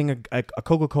kids getting a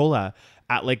Coca-Cola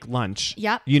at like lunch?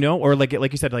 Yeah. You know, or like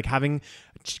you said, like having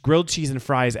grilled cheese and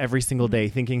fries every single day,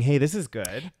 thinking, hey, this is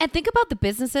good. And think about the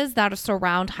businesses that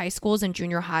surround high schools and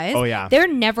junior highs. Oh yeah. They're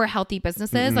never healthy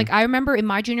businesses. Like I remember in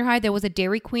my junior high, there was a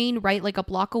Dairy Queen right like a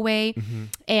block away.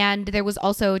 And there was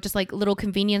also just like little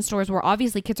convenience stores where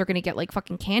obviously kids are going to get like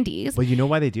fucking candies. Well, you know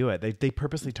why they do it? They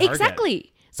purposely target.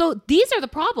 Exactly. So these are the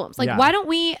problems. Like, why don't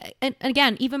we? And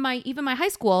again, even my high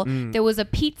school, there was a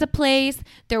pizza place,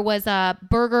 there was a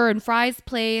burger and fries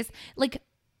place. Like,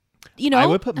 you know, I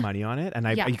would put money on it, and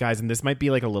you guys, and this might be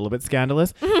like a little bit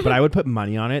scandalous, but I would put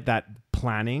money on it that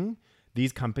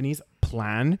these companies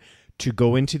plan to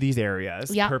go into these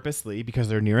areas purposely because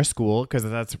they're near a school, because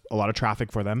that's a lot of traffic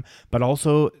for them. But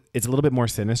also, it's a little bit more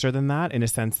sinister than that, in a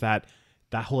sense that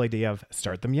whole idea of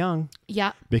start them young.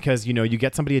 Yeah. Because, you know, you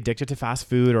get somebody addicted to fast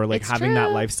food or like having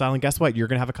that lifestyle, and guess what? You're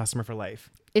going to have a customer for life.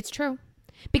 It's true.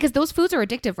 Because those foods are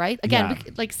addictive, right? Again,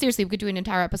 like seriously, we could do an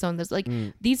entire episode on this. Like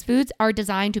these foods are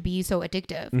designed to be so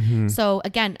addictive. So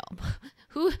again,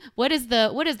 what is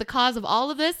the cause of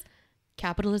all of this?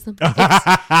 Capitalism.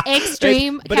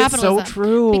 Extreme capitalism. It's so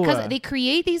true. Because they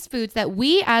create these foods that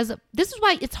this is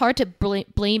why it's hard to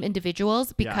blame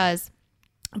individuals, because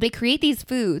they create these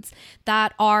foods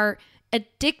that are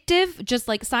addictive, just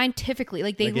like scientifically,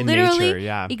 like they like literally,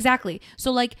 nature, exactly.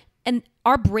 So like, and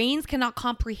our brains cannot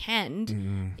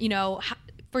comprehend, you know,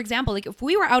 for example, like if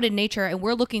we were out in nature and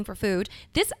we're looking for food,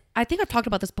 I think I've talked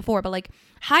about this before, but like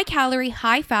high calorie,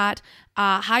 high fat,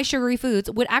 high sugary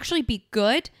foods would actually be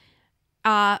good,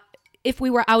 if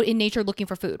we were out in nature looking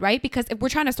for food, right? Because if we're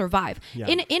trying to survive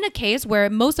in a case where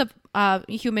most of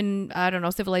human,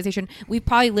 civilization, we've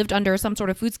probably lived under some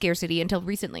sort of food scarcity until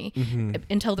recently,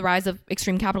 until the rise of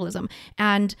extreme capitalism.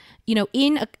 And, you know,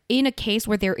 in a case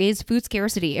where there is food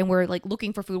scarcity and we're like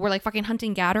looking for food, we're like fucking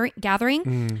hunting,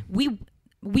 gathering.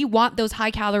 We want those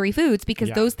high calorie foods because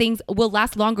those things will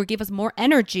last longer, give us more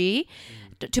energy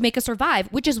to make us survive,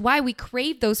 which is why we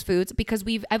crave those foods, because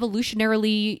we've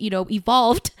evolutionarily, you know,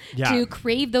 evolved to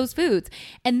crave those foods.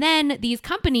 And then these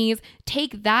companies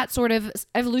take that sort of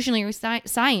evolutionary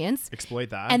science,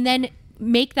 exploit that, and then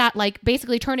make that, like,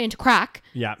 basically turn it into crack,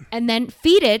 and then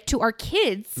feed it to our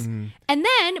kids, and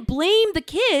then blame the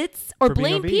kids or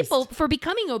blame people for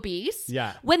becoming obese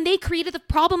when they created the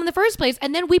problem in the first place.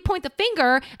 And then we point the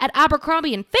finger at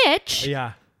Abercrombie and Fitch.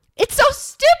 It's so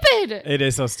stupid. It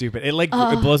is so stupid. It like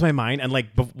it blows my mind. And like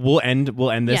we'll end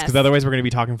this because otherwise we're going to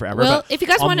be talking forever. Well, if you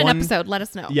guys want an episode, let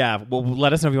us know. Yeah, well,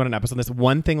 let us know if you want an episode on this.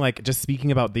 One thing, like just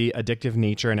speaking about the addictive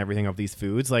nature and everything of these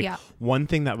foods, like one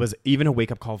thing that was even a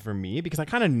wake up call for me, because I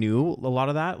kind of knew a lot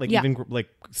of that, like even like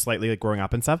slightly like growing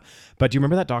up and stuff. But do you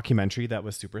remember that documentary that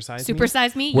was Super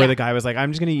Size Me? Where the guy was like,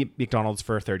 I'm just going to eat McDonald's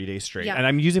for 30 days straight. And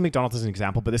I'm using McDonald's as an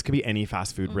example, but this could be any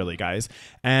fast food really, guys.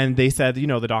 And they said, you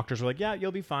know, the doctors were like, yeah,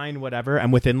 you'll be fine, whatever.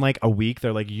 And within like a week,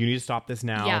 they're like, you need to stop this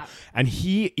now. And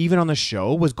he, even on the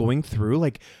show, was going through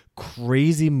like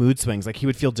crazy mood swings. Like he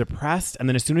would feel depressed, and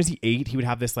then as soon as he ate, he would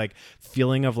have this like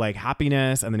feeling of like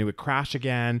happiness, and then he would crash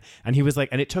again. And he was like,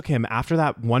 and it took him after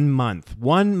that 1 month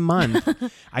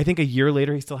I think a year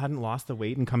later he still hadn't lost the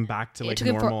weight and come back to like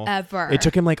normal. It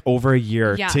took him like over a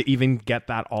year to even get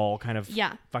that all kind of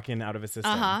fucking out of his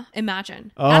system.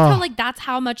 Imagine. That's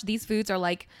how much these foods are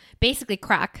like basically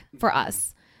crack for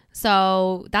us.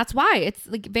 So that's why it's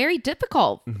like very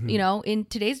difficult, you know, in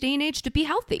today's day and age to be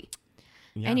healthy.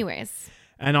 Anyways.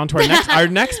 And on to our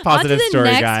next positive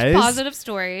story, guys. Positive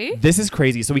story. This is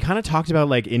crazy. So we kind of talked about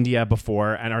like India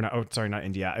before, not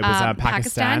India. It was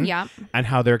Pakistan, yeah, and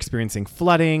how they're experiencing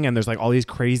flooding, and there's like all these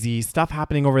crazy stuff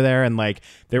happening over there. And like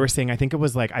they were saying, I think it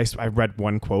was like I read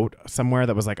one quote somewhere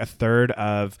that was like a third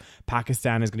of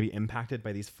Pakistan is going to be impacted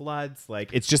by these floods.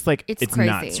 Like it's just like it's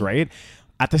nuts, right?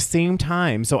 At the same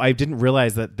time, so I didn't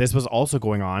realize that this was also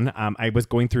going on. I was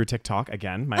going through TikTok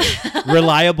again, my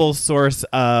reliable source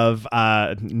of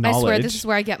knowledge. I swear, this is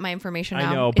where I get my information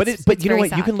now. I know, but you know what?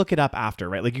 Sad. You can look it up after,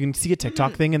 right? Like you can see a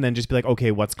TikTok thing and then just be like,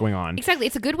 okay, what's going on? Exactly.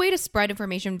 It's a good way to spread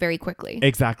information very quickly.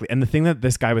 Exactly. And the thing that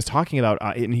this guy was talking about,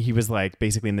 and he was like,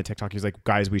 basically in the TikTok, he was like,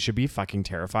 guys, we should be fucking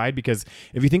terrified, because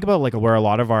if you think about like where a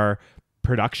lot of our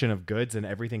production of goods and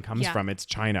everything comes from, it's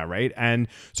China, right? And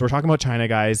so we're talking about China,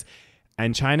 guys.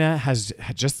 And China has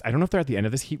just, I don't know if they're at the end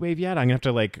of this heat wave yet. I'm going to have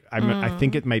to like, I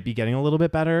think it might be getting a little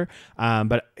bit better.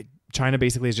 But China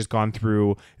basically has just gone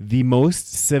through the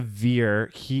most severe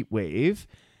heat wave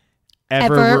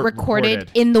ever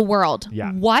recorded in the world.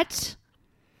 Yeah. What?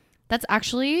 That's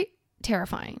actually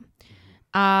terrifying.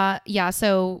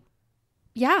 So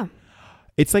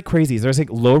it's like crazy. There's like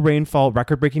low rainfall,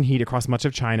 record-breaking heat across much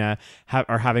of China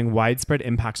are having widespread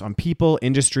impacts on people,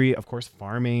 industry, of course,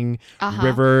 farming,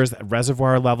 rivers,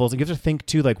 reservoir levels. And you have to think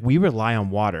too, like we rely on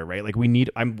water, right? Like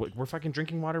we're fucking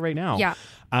drinking water right now. Yeah.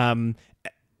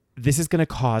 This is going to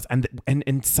cause,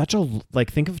 and such a,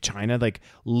 like, think of China, like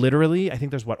literally, I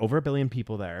think there's over 1 billion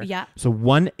people there. Yeah. So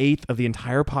 1/8 of the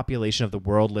entire population of the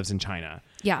world lives in China.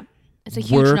 Yeah. It's a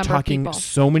huge number of people. We're talking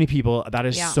so many people. That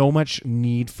is so much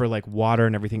need for like water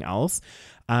and everything else.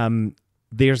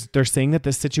 They're saying that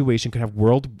this situation could have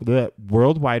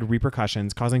worldwide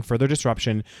repercussions, causing further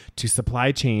disruption to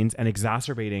supply chains and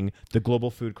exacerbating the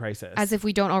global food crisis. As if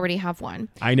we don't already have one.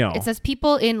 I know. It says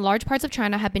people in large parts of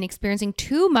China have been experiencing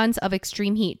 2 months of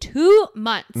extreme heat. 2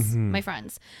 months, my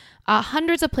friends.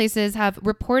 Hundreds of places have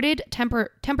reported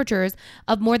temperatures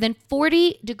of more than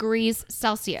 40 degrees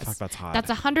Celsius. Fuck, that's hot. That's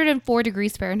 104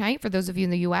 degrees Fahrenheit for those of you in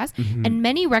the US. And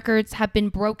many records have been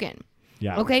broken.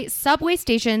 Yeah. Okay. Subway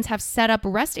stations have set up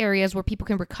rest areas where people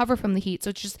can recover from the heat. So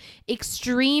it's just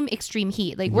extreme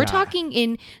heat. Like we're talking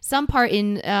in some part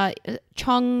in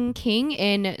Chongqing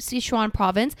in Sichuan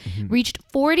province reached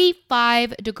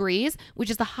 45 degrees, which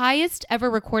is the highest ever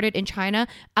recorded in China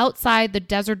outside the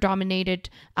desert dominated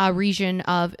region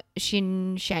of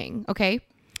Xinjiang. Okay.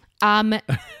 I'm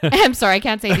sorry, I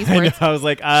can't say these words. I was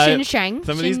like,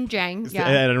 Xinjiang. Yeah.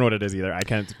 I don't know what it is either. I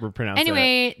can't pronounce it.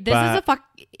 Anyway,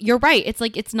 you're right. It's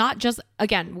like, it's not just,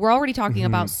 again, we're already talking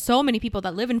about so many people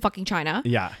that live in fucking China.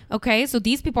 Yeah. Okay. So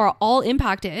these people are all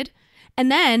impacted.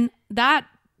 And then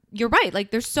you're right.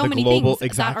 Like there's so many things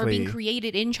that are being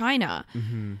created in China.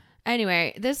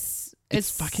 Anyway, it's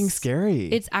fucking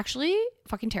scary. It's actually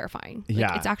fucking terrifying.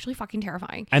 Yeah. It's actually fucking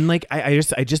terrifying. And like, I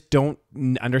just don't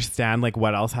understand like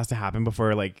what else has to happen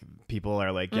before like people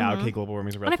are like, yeah, okay, global warming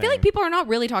is a real thing. And I feel like people are not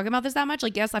really talking about this that much.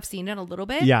 Like, yes, I've seen it a little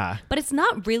bit. Yeah. But it's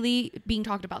not really being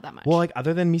talked about that much. Well, like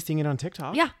other than me seeing it on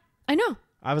TikTok. Yeah, I know.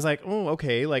 I was like, oh,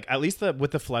 okay. Like at least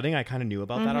with the flooding, I kind of knew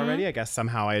about that already. I guess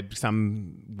somehow I had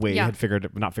some way had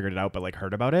not figured it out, but like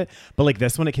heard about it. But like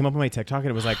this one, it came up on my TikTok and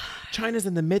it was like, China's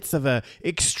in the midst of a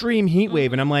extreme heat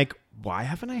wave. And I'm like, why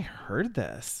haven't I heard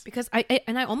this? Because I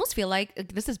almost feel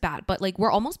like this is bad, but like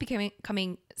we're almost becoming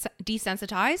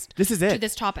desensitized. This is it. To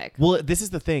this topic. Well, this is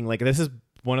the thing. Like this is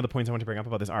one of the points I want to bring up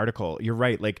about this article. You're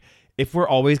right. Like if we're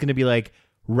always going to be like,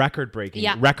 record breaking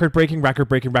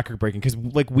because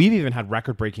like we've even had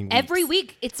record breaking weeks. Every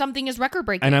week something is record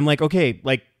breaking, and I'm like, okay,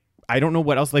 like I don't know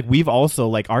what else. Like we've also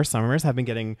like our summers have been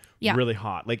getting really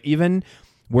hot. Like even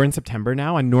we're in September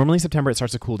now, and normally September it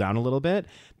starts to cool down a little bit.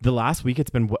 The last week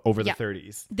it's been over the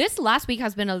 30s. This last week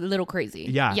has been a little crazy.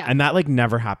 Yeah, and that like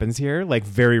never happens here, like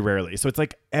very rarely. So it's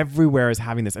like everywhere is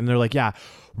having this, and they're like, yeah,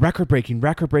 record breaking,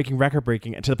 and to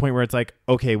the point where it's like,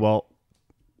 okay, well.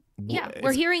 Yeah,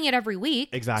 we're hearing it every week.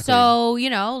 Exactly. So,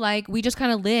 like we just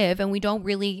kind of live and we don't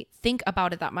really think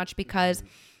about it that much because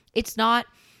it's not,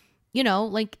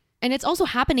 like, and it's also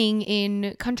happening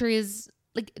in countries,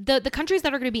 like the countries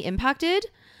that are going to be impacted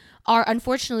are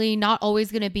unfortunately not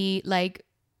always going to be like,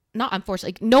 not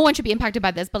unfortunately, like, no one should be impacted by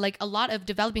this, but like a lot of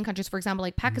developing countries, for example,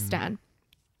 like Pakistan,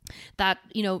 that,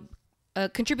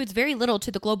 contributes very little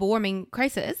to the global warming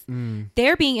crisis.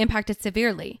 They're being impacted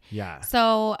severely. Yeah.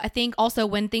 So I think also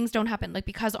when things don't happen, like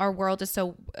because our world is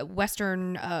so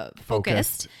Western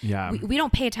focused, we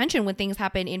don't pay attention when things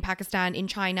happen in Pakistan, in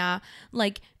China.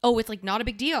 Like, oh, it's like not a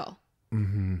big deal.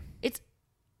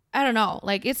 I don't know.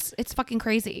 Like it's fucking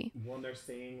crazy. Well, they're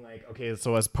saying like, okay,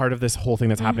 so as part of this whole thing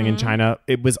that's happening in China,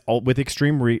 it was all with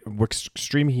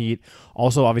extreme heat.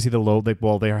 Also, obviously the low, like,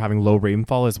 well, they are having low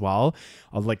rainfall as well.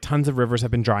 Like tons of rivers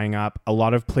have been drying up. A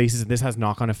lot of places, this has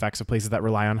knock-on effects of places that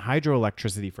rely on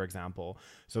hydroelectricity, for example.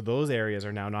 So those areas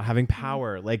are now not having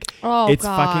power. Like it's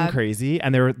fucking crazy.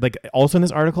 And they were like, also in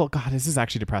this article, God, this is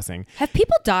actually depressing. Have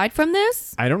people died from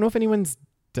this? I don't know if anyone's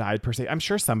died per se. I'm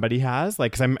sure somebody has,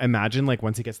 like, because I imagine like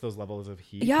once it gets those levels of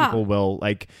heat, people will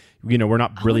like, you know, we're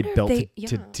not really built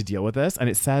to deal with this. And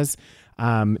it says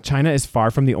China is far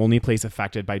from the only place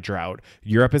affected by drought.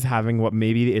 Europe is having what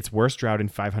maybe its worst drought in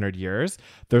 500 years.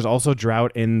 There's also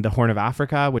drought in the Horn of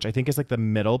Africa, which I think is like the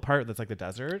middle part. That's like the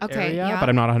desert area, but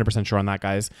I'm not 100% sure on that,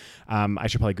 guys. I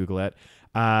should probably Google it.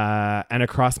 And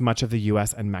across much of the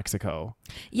US and Mexico.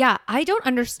 Yeah, I don't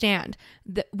understand.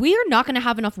 We are not going to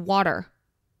have enough water.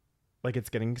 Like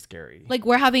it's getting scary. Like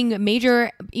we're having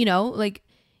major, you know, like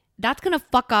that's going to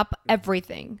fuck up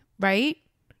everything, right?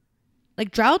 Like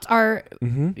droughts are,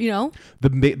 you know,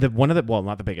 the one of the, well,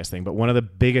 not the biggest thing, but one of the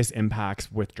biggest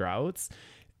impacts with droughts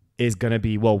is going to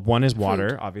be, well, one is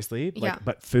water, obviously, like,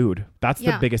 but food. That's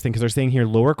the biggest thing, because they're saying here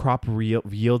lower crop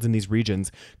yields in these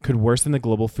regions could worsen the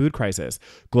global food crisis.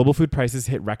 Global food prices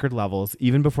hit record levels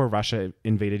even before Russia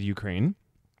invaded Ukraine.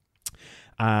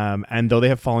 And though they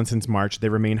have fallen since March, they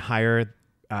remain higher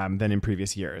than in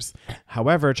previous years.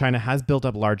 However, China has built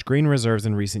up large grain reserves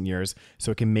in recent years,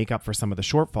 so it can make up for some of the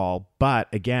shortfall. But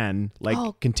again,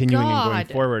 like continuing and going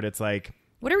forward, it's like,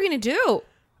 what are we going to do?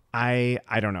 I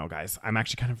don't know, guys. I'm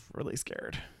actually kind of really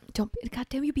scared. Don't,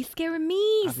 goddamn, you be scaring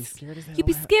me. I'll be scared as hell. You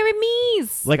be scaring me.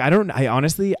 Like, I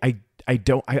honestly,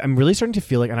 I'm really starting to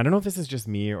feel like, and I don't know if this is just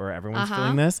me or everyone's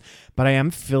feeling this, but I am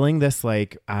feeling this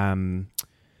like,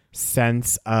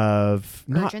 sense of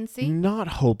urgency, not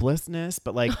hopelessness,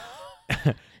 but like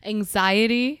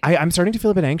anxiety. I'm starting to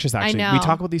feel a bit anxious, actually. I know. We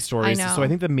talk about these stories. So I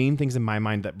think the main things in my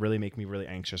mind that really make me really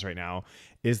anxious right now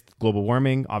is global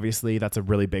warming. Obviously, that's a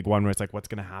really big one where it's like, what's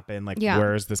going to happen? Like,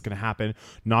 where is this going to happen?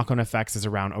 Knock-on effects is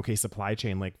around, okay, supply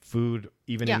chain, like food,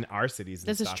 even in our cities and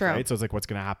this stuff, is true. right? So it's like, what's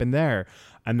going to happen there?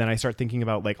 And then I start thinking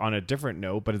about, like, on a different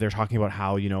note, but they're talking about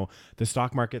how, you know, the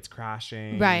stock market's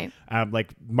crashing. Right.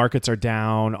 Like, markets are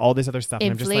down, all this other stuff.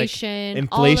 Inflation. And I'm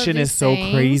just like, inflation is so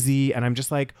crazy. And I'm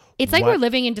just like, it's like we're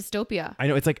living in dystopia. I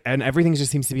know. It's like, and everything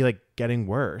just seems to be like getting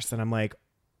worse. And I'm like,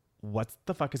 what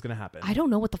the fuck is going to happen? I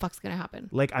don't know what the fuck's going to happen.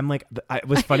 Like, I'm like, it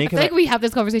was funny because I feel like we have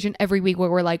this conversation every week where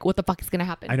we're like, what the fuck is going to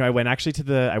happen? I know. I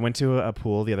went to a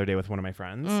pool the other day with one of my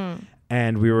friends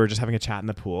and we were just having a chat in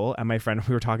the pool, and my friend,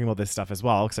 we were talking about this stuff as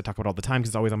well, because I talk about it all the time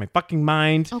because it's always on my fucking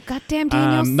mind. Oh, goddamn,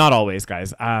 Daniel. Not always,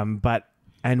 guys. And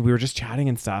we were just chatting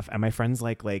and stuff, and my friend's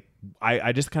like,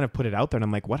 I just kind of put it out there, and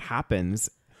I'm like, what happens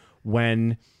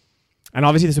when, and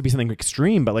obviously this would be something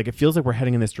extreme, but like it feels like we're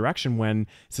heading in this direction when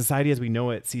society as we know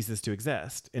it ceases to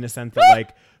exist, in a sense that,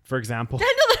 like, for example,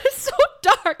 Daniel, that is so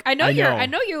dark. I know you are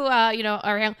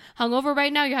hungover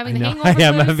right now. You're having the hangover. I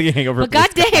am having a hangover. But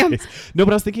goddamn. No,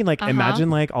 but I was thinking, like, imagine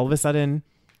like all of a sudden.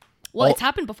 Well, it's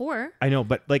happened before. I know,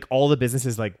 but like all the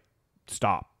businesses like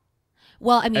stop.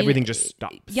 Well, I mean, everything just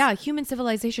stops. Yeah, human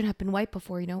civilization have been wiped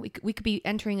before. You know, we could be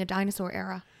entering a dinosaur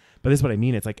era. But this is what I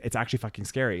mean. It's like, it's actually fucking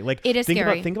scary. Like, it is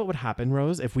scary. Think about what happened,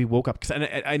 Rose, if we woke up. Cause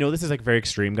I know this is like very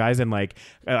extreme, guys. And like,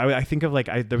 I think of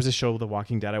like, there was a show, The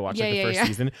Walking Dead. I watched the first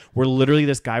season where literally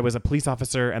this guy was a police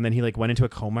officer and then he like went into a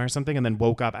coma or something and then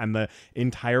woke up and the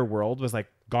entire world was like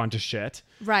gone to shit.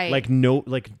 Right. Like, no,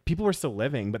 like people were still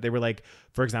living, but they were like,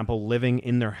 for example, living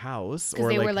in their house. Because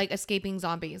they were like escaping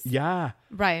zombies. Yeah.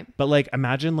 Right. But like,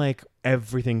 imagine like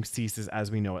everything ceases as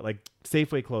we know it. Like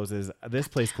Safeway closes, this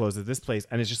place closes, this place.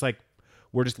 And it's just like,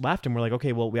 we're just left and we're like,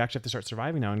 okay, well, we actually have to start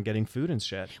surviving now and getting food and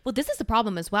shit. Well, this is the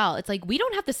problem as well. It's like we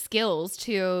don't have the skills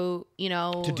to, you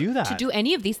know, to do that, to do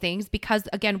any of these things because,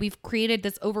 again, we've created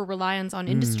this over reliance on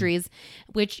industries,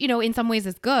 which, you know, in some ways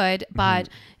is good, but,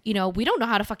 you know, we don't know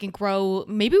how to fucking grow.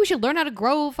 Maybe we should learn how to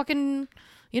grow fucking,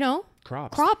 you know,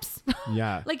 crops.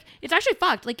 Yeah. Like, it's actually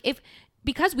fucked. Like,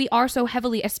 because we are so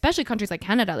heavily, especially countries like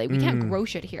Canada, like we can't grow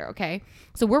shit here, okay?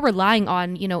 So we're relying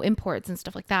on, you know, imports and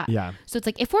stuff like that. Yeah. So it's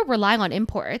like if we're relying on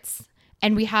imports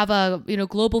and we have a, you know,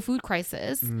 global food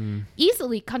crisis,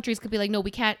 easily countries could be like, no,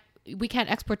 we can't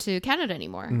export to Canada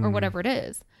anymore or whatever it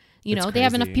is. You know, they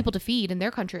have enough people to feed in their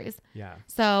countries. Yeah.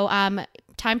 So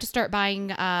time to start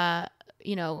buying,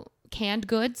 you know, canned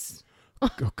goods.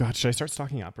 Oh God, should I start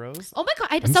stocking up, Rose? Oh my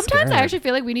God! Sometimes I actually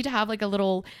feel like we need to have like a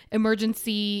little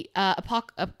emergency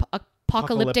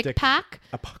apocalyptic pack.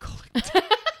 Apocalyptic.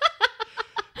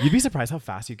 You'd be surprised how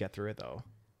fast you get through it, though.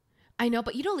 I know,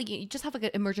 but like you just have like an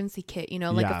emergency kit,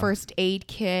 like a first aid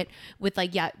kit with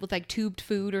like tubed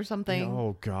food or something.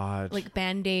 Oh God. Like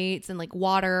Band-Aids and like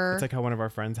water. It's like how one of our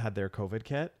friends had their COVID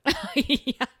kit.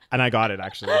 Yeah. And I got it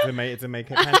actually. It's in my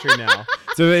pantry now.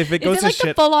 So if it goes Is it like to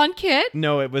shit, the full-on kit?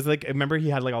 no, it was like, remember he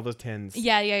had like all those tins.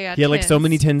 Yeah. He had like so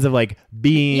many tins of like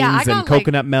beans and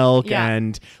coconut milk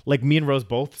and like me and Rose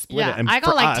both split it. And I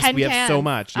got for like us, 10 we cans. have so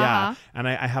much. Yeah. And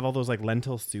I have all those like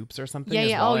lentil soups or something. Yeah.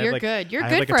 As well. Oh, you're good. You're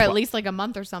good for at least like a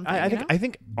month or something. I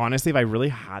think honestly, if I really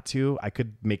had to, I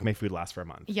could make my food last for a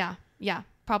month. Yeah.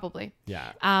 Probably.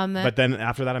 Yeah. But then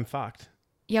after that, I'm fucked.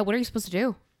 Yeah. What are you supposed to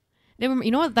do?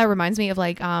 You know what that reminds me of?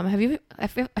 Like, I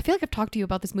feel like I've talked to you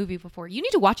about this movie before. You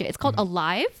need to watch it. It's called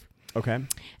Alive. Okay.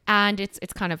 And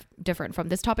it's kind of different from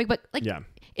this topic, but like,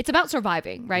 it's about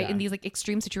surviving, right? In these like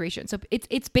extreme situations. So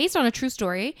it's based on a true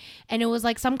story, and it was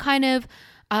like some kind of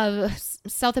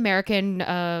South American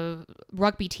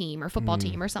rugby team or football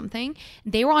team or something.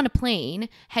 They were on a plane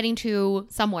heading to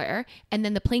somewhere, and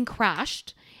then the plane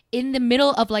crashed in the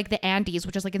middle of like the Andes,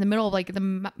 which is like in the middle of like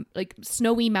the like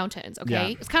snowy mountains.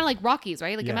 Okay. It's kind of like Rockies,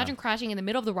 right? Like imagine crashing in the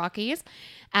middle of the Rockies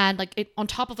and like on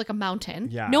top of like a mountain.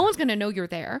 No one's going to know you're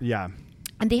there. Yeah.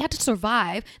 And they had to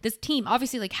survive. This team,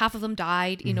 obviously, like half of them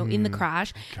died, in the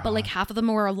crash, but like half of them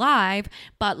were alive.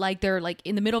 But like they're like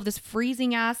in the middle of this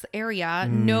freezing ass area,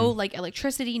 no like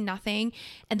electricity, nothing,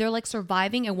 and they're like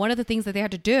surviving. And one of the things that they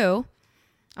had to do,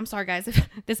 I'm sorry guys, if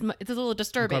it's a little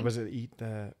disturbing. God, was it eat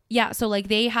the? Yeah, so like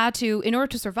they had to, in order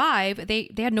to survive, they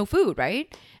had no food,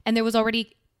 right? And there was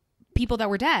already people that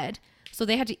were dead, so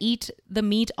they had to eat the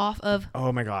meat off of.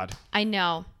 Oh my God. I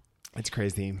know. It's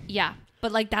crazy. Yeah.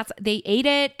 But like they ate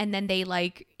it, and then they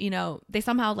like, they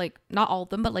somehow like, not all of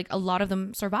them, but like a lot of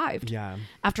them survived. Yeah.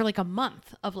 After like a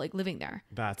month of like living there.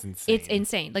 That's insane. It's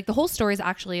insane. Like the whole story is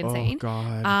actually insane.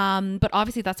 Oh God. But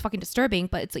obviously that's fucking disturbing,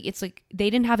 but it's like they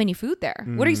didn't have any food there.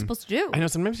 What are you supposed to do? I know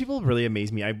sometimes people really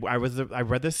amaze me. I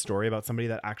read this story about somebody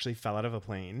that actually fell out of a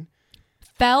plane.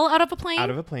 Fell out of a plane? Out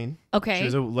of a plane. Okay. She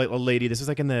was a lady. This was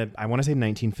like in the, I want to say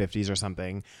 1950s or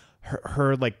something.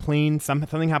 Her like plane,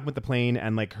 something happened with the plane,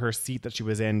 and like her seat that she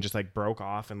was in just like broke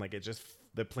off, and like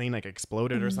the plane like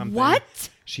exploded or something. What?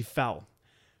 She fell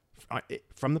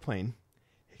from the plane.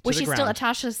 Was she still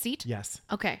attached to the seat? Yes.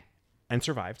 Okay. And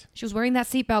survived. She was wearing that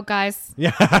seatbelt, guys.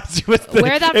 Yeah, she was.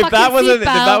 Wear that fucking seatbelt. If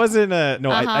that wasn't no,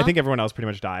 I think everyone else pretty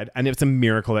much died, and it's a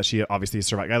miracle that she obviously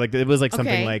survived. Like it was like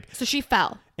something like. So she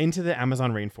fell into the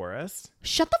Amazon rainforest.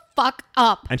 Shut the fuck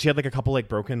up. And she had like a couple like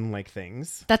broken like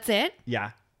things. That's it?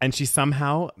 Yeah. And she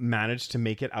somehow managed to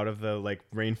make it out of the like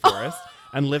rainforest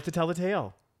and live to tell the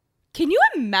tale. Can you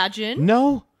imagine?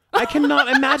 No, I cannot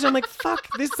imagine. Like, fuck,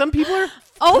 some people are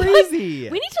crazy.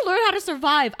 We need to learn how to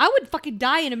survive. I would fucking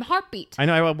die in a heartbeat. I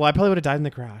know. I probably would have died in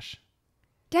the crash.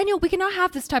 Daniel, we cannot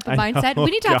have this type of mindset. We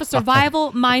need to have a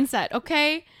survival mindset,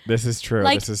 okay? This is true.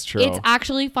 Like, this is true. It's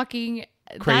actually fucking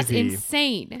crazy. That's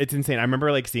insane. It's insane. I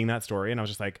remember like seeing that story and I was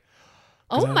just like,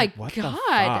 oh my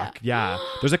God. Yeah.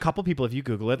 There's a couple people, if you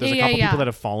Google it, there's a couple people that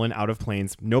have fallen out of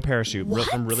planes, no parachute,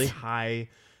 from really high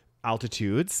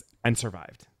altitudes and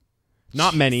survived.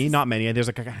 Not many. There's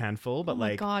like a handful, but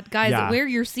like. Oh my God. Guys, wear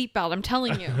your seatbelt. I'm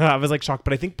telling you. I was like shocked.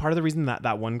 But I think part of the reason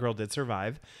that one girl did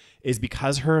survive is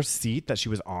because her seat that she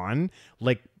was on,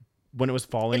 like when it was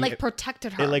falling. It like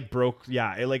protected her. It like broke.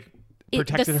 Yeah. It like.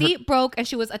 The seat broke, and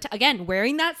she was again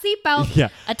wearing that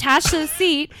seatbelt attached to the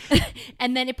seat,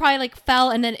 and then it probably like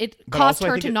fell, and then it caused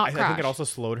her to not crash. I think it also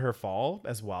slowed her fall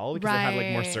as well because it had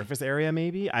like more surface area.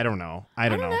 Maybe I don't know. I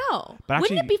don't know. But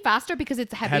wouldn't it be faster because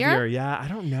it's heavier? Yeah, I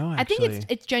don't know. Actually. I think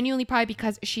it's genuinely probably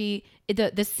because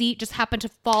the seat just happened to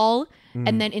fall,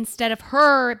 and then instead of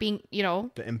her being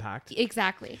the impact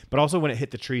exactly. But also when it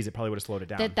hit the trees, it probably would have slowed it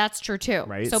down. That's true too.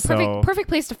 Right. So perfect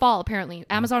place to fall. Apparently,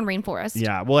 Amazon rainforest.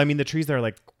 Yeah. Well, I mean the trees there are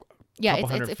like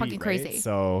it's fucking crazy. Right?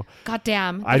 So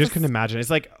goddamn. I just couldn't imagine.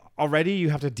 It's like already you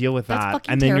have to deal with that,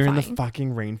 and then you're in the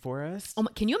fucking rainforest. Oh,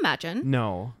 can you imagine?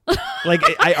 No. Like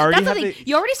I already have to,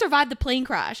 you already survived the plane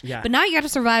crash, but now you got to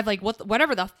survive like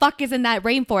whatever the fuck is in that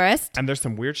rainforest. And there's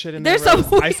some weird shit in there.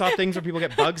 I saw things where people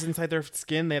get bugs inside their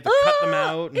skin. They have to cut them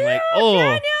out, and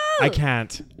Daniel. I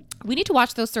can't. We need to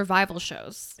watch those survival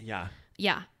shows. Yeah.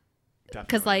 Yeah.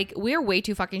 Because like we're way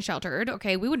too fucking sheltered.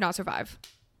 Okay, we would not survive.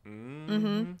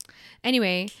 Mm-hmm.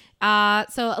 Anyway,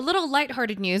 So a little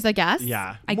lighthearted news, I guess.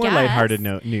 Yeah. I More guess. lighthearted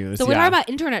news. So we're talking about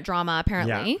internet drama,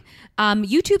 apparently. Yeah.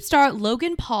 YouTube star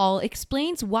Logan Paul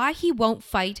explains why he won't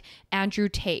fight Andrew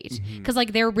Tate. Because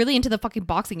like they're really into the fucking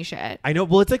boxing shit. I know.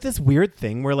 Well, it's like this weird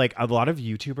thing where like a lot of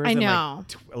YouTubers I and know.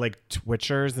 like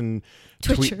Twitchers and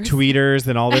Twitchers. tweeters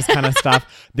and all this kind of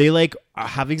stuff, they like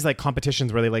have these like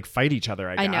competitions where they like fight each other,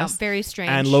 I guess. I know. Very strange.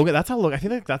 And Logan, that's how Logan, I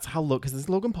think like that's how Logan, because is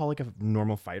Logan Paul like a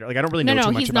normal fighter? Like I don't really know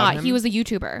too much he's about not. him. He was a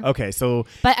YouTuber. Okay, so.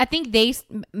 But I think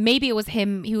maybe it was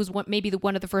him. He was maybe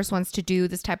one of the first ones to do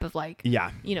this type of like,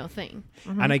 yeah, thing.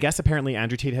 And I guess apparently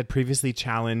Andrew Tate had previously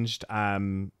challenged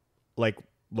like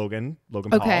Logan Paul.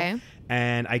 Okay.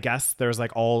 And I guess there's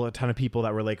like a ton of people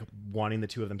that were like wanting the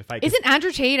two of them to fight. Isn't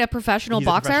Andrew Tate a professional He's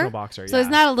boxer? a professional boxer, So yeah.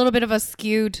 isn't that a little bit of a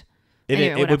skewed?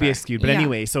 It would be a skewed, but Yeah.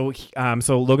 anyway. So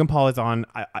Logan Paul is on.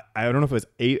 I don't know if it was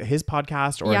his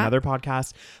podcast or another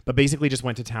podcast, but basically just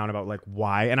went to town about like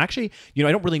why. And actually,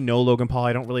 I don't really know Logan Paul.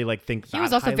 I don't really like think He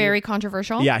was also very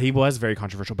controversial. Yeah, he was very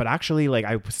controversial. But actually, like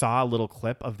I saw a little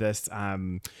clip of this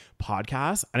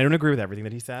podcast, and I don't agree with everything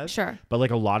that he says. Sure. But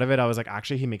like a lot of it, I was like,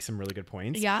 actually, he makes some really good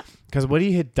points. Yeah. Because what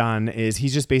he had done is he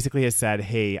just basically has said,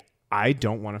 hey, I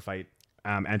don't want to fight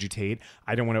Andrew Tate.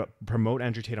 I don't want to promote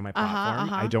Andrew Tate on my platform.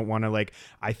 I don't want to like,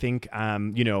 I think,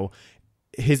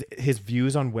 his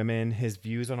views on women, his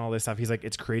views on all this stuff, he's like,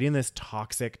 it's creating this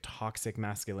toxic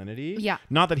masculinity. Yeah.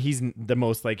 Not that he's the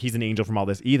most like, he's an angel from all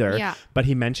this either. Yeah. But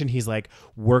he mentioned, he's like,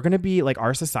 we're going to be like,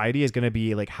 our society is going to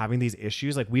be like having these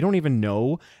issues. Like, we don't even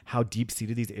know how deep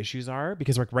seated these issues are,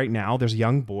 because like right now there's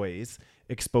young boys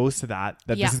exposed to that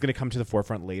this is going to come to the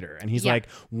forefront later. And he's like,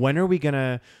 when are we going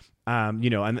to,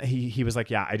 and he was like,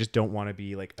 yeah, I just don't want to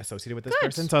be like associated with this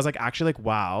person. So I was like, actually, like,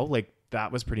 wow, like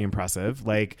that was pretty impressive.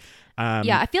 Like,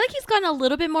 yeah, I feel like he's gotten a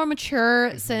little bit more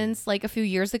mature since like a few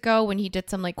years ago when he did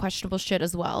some like questionable shit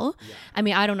as well. Yeah. I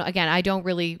mean, I don't know. Again, I don't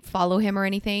really follow him or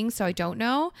anything, so I don't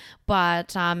know.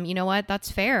 But you know what?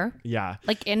 That's fair. Yeah.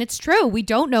 Like, and it's true. We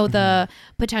don't know the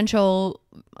potential,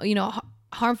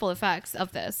 harmful effects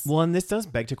of this. Well, and this does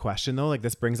beg to question though, like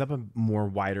this brings up a more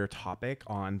wider topic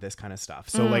on this kind of stuff.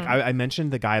 So like I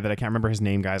mentioned the guy that I can't remember his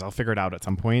name, guys. I'll figure it out at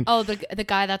some point. Oh, the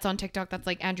guy that's on TikTok that's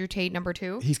like Andrew Tate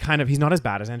 #2. He's not as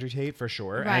bad as Andrew Tate for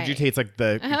sure. Right. Andrew Tate's like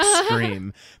the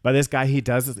extreme. But this guy, he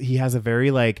has a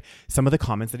very like, some of the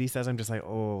comments that he says, I'm just like,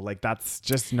 oh, like that's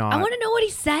just not. I want to know what he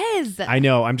says. I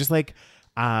know. I'm just like,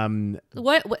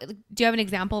 what do you have an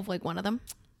example of like one of them?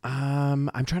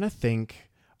 I'm trying to think.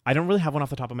 I don't really have one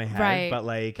off the top of my head,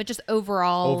 but just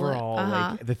overall,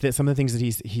 like some of the things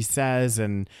that he says,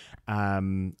 and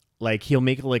like he'll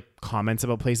make like comments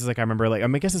about places. Like I remember, like I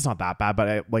guess it's not that bad,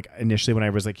 but like initially when I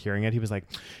was like hearing it, he was like,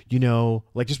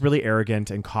 like just really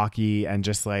arrogant and cocky, and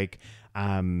just like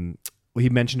he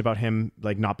mentioned about him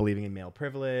like not believing in male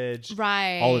privilege,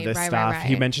 right? All of this stuff. Right.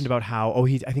 He mentioned about how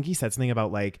I think he said something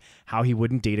about like how he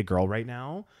wouldn't date a girl right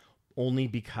now only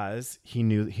because he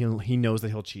knows that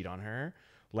he'll cheat on her.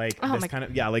 Like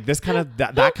this kind of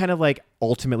that kind of like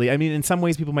ultimately, I mean, in some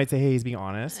ways people might say, hey, he's being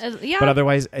honest, but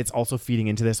otherwise it's also feeding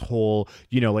into this whole,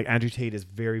 like Andrew Tate is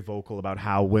very vocal about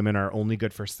how women are only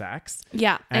good for sex.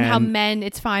 Yeah. And how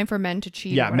it's fine for men to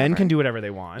cheat. Yeah. Men can do whatever they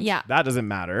want. Yeah. That doesn't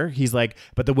matter. He's like,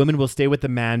 but the women will stay with the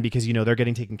man because, they're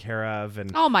getting taken care of.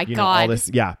 And oh my God. All this.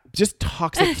 Yeah. Just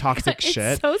toxic shit.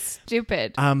 It's so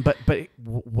stupid. But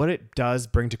what it does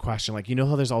bring to question, like,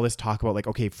 how there's all this talk about like,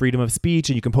 okay, freedom of speech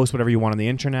and you can post whatever you want on the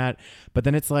internet. But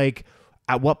then it's like,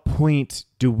 at what point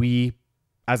do we,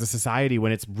 as a society,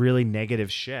 when it's really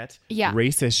negative shit,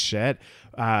 racist shit,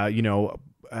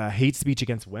 hate speech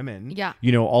against women,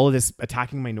 all of this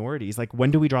attacking minorities, like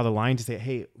when do we draw the line to say,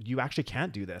 hey, you actually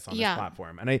can't do this on this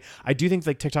platform? And I do think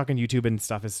like TikTok and YouTube and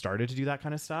stuff has started to do that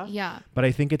kind of stuff. Yeah. But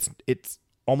I think it's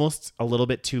almost a little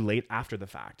bit too late after the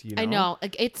fact. I know.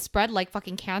 Like it spread like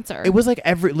fucking cancer. It was like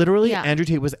Andrew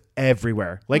Tate was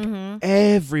everywhere, like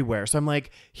everywhere. So I'm like,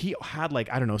 he had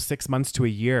like, I don't know, 6 months to a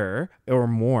year or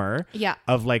more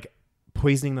of like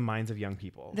poisoning the minds of young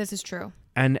people. This is true.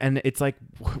 And it's like,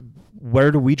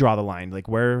 where do we draw the line? Like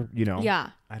where,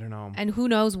 I don't know. And who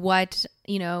knows what,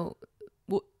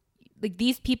 like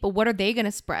these people, what are they going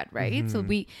to spread, right? So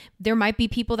there might be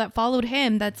people that followed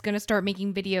him that's going to start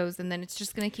making videos, and then it's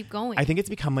just going to keep going. I think it's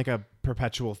become like a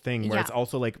perpetual thing where it's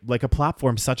also like a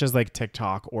platform such as like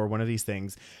TikTok or one of these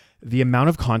things. The amount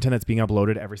of content that's being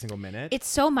uploaded every single minute. It's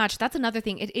so much. That's another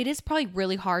thing. It is probably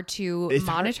really hard to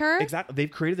monitor. Exactly. They've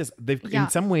created this.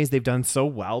 In some ways, they've done so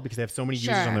well because they have so many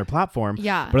users on their platform.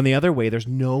 Yeah. But on the other way, there's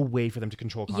no way for them to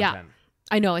control content.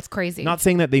 I know, it's crazy. Not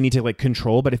saying that they need to like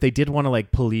control, but if they did want to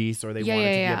like police or they wanted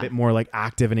to be a bit more like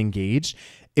active and engaged,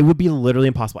 it would be literally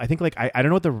impossible. I think like, I don't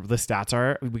know what the stats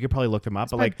are. We could probably look them up,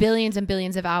 but like billions and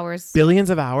billions of hours. Billions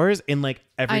of hours in like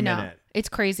every minute. It's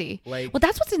crazy. Like, well,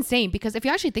 that's what's insane, because if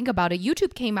you actually think about it,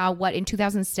 YouTube came out, in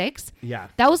 2006? Yeah.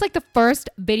 That was like the first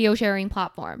video sharing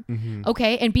platform. Mm-hmm.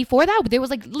 Okay. And before that, there was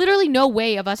like literally no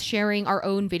way of us sharing our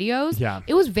own videos. Yeah.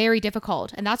 It was very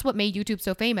difficult. And that's what made YouTube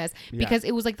so famous, because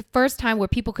it was like the first time where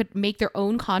people could make their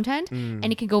own content and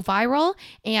it can go viral.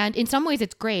 And in some ways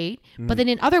it's great, but then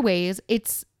in other ways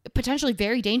it's potentially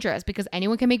very dangerous, because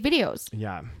anyone can make videos.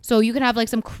 Yeah. So you can have like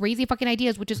some crazy fucking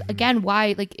ideas, which is again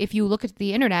why, like, if you look at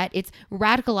the internet, it's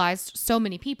radicalized so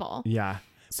many people. Yeah.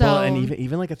 So, well, and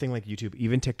even like a thing like YouTube,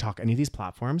 even TikTok, any of these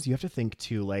platforms, you have to think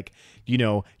too, like, you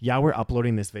know, we're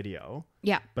uploading this video.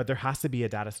 Yeah. But there has to be a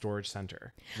data storage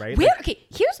center, right? Okay,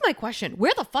 here's my question.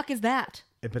 Where the fuck is that?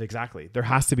 But exactly. There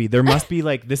must be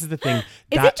like, this is the thing.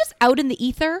 Is it just out in the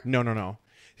ether? No.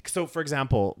 So for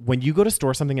example, when you go to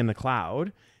store something in the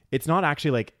cloud, it's not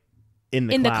actually like in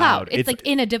the cloud. It's like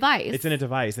in a device. It's in a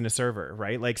device, in a server,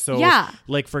 right? Like, so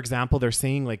like, for example, they're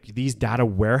saying like these data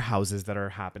warehouses that are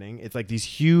happening. It's like these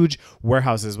huge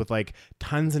warehouses with like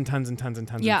tons and tons and tons and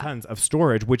tons and tons of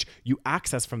storage, which you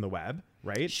access from the web,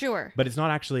 right? Sure. But it's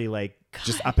not actually like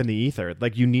just up in the ether.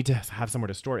 Like, you need to have somewhere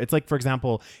to store it. It's like, for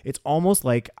example, it's almost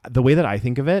like, the way that I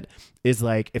think of it is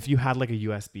like if you had like a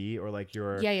USB or like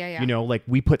your, you know, like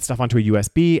we put stuff onto a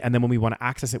USB, and then when we want to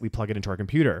access it, we plug it into our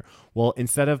computer. Well,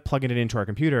 instead of plugging it into our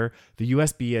computer, the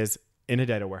USB is in a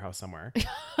data warehouse somewhere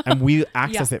and we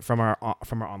access it from our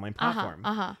online platform.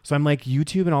 So I'm like,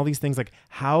 YouTube and all these things, like,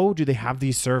 how do they have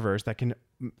these servers that can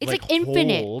like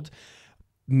infinite hold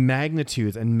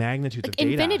magnitudes and magnitudes like of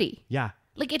data? Infinity. Yeah.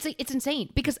 Like, it's insane,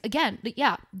 because again,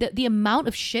 the amount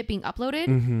of shit being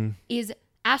uploaded is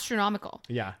astronomical.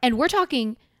 Yeah. And we're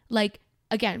talking like,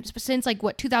 again, since like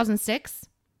 2006,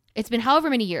 it's been however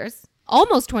many years,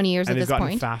 almost 20 years and at this point.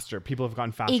 And they've gotten faster. People have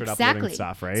gotten faster at uploading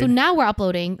stuff, right? So now we're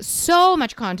uploading so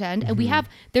much content, and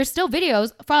there's still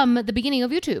videos from the beginning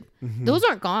of YouTube. Those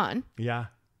aren't gone. Yeah.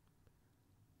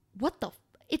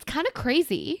 It's kind of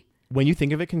crazy. When you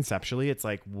think of it conceptually, it's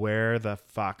like, where the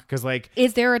fuck? Because like,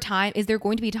 is there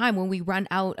going to be a time when we run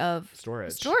out of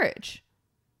storage?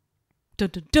 Dun,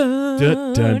 dun, dun.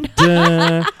 Dun, dun,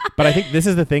 dun. But I think this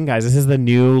is the thing, guys. This is the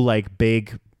new like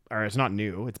big, or it's not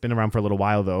new. It's been around for a little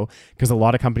while though, because a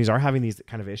lot of companies are having these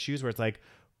kind of issues where it's like,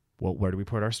 well, where do we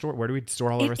put our store? Where do we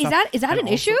store all of our stuff? Is that an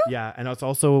issue? Yeah. And it's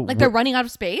also like they're running out of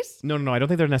space? No. I don't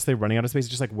think they're necessarily running out of space. It's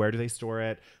just like, where do they store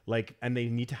it? Like, and they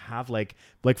need to have like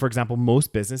for example,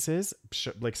 most businesses,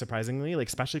 like surprisingly, like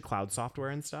especially cloud software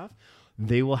and stuff,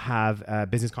 they will have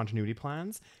business continuity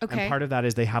plans. Okay. And part of that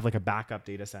is they have like a backup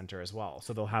data center as well.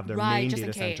 So they'll have their main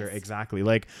data center. Exactly.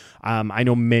 Like, I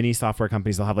know many software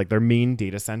companies, they'll have like their main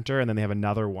data center, and then they have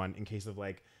another one in case of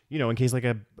like, you know, in case like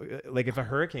if a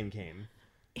hurricane came.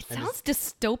 It sounds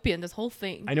dystopian, this whole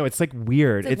thing. I know, it's like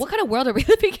weird. It's like, what kind of world are we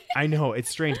living in? I know, it's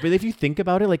strange. But if you think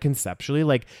about it, like conceptually,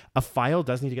 like a file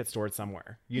does need to get stored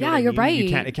somewhere. You know what I you're mean?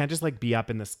 right. It can't just like be up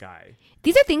in the sky.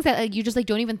 These are things that like, you just like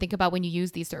don't even think about when you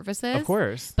use these services. Of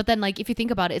course. But then like if you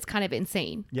think about it, it's kind of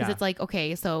insane. Because it's like,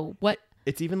 okay, so what?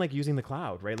 It's even like using the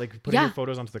cloud, right? Like putting your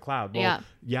photos onto the cloud. Well,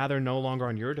 they're no longer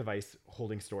on your device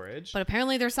holding storage. But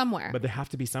apparently they're somewhere. But they have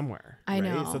to be somewhere. I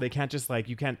know. So they can't just like,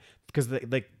 you can't, because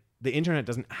the internet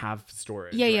doesn't have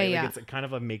storage. Yeah. It's kind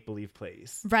of a make-believe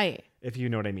place. Right. If you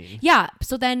know what I mean. Yeah.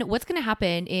 So then what's going to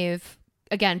happen if,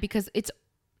 again, because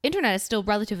internet is still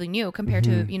relatively new compared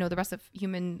to, you know, the rest of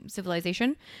human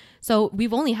civilization. So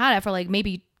we've only had it for like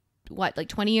maybe like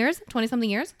 20 something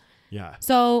years. Yeah.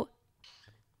 So,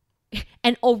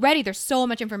 and already there's so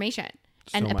much information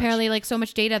and apparently like so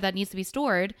much data that needs to be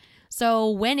stored. So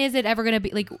when is it ever going to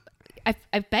be like,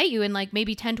 I bet you in like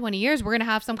maybe 10, 20 years, we're going to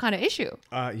have some kind of issue.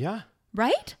 Yeah.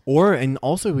 Right? And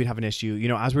also we'd have an issue, you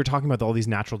know, as we were talking about all these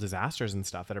natural disasters and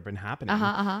stuff that have been happening.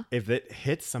 If it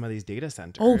hits some of these data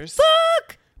centers. Oh,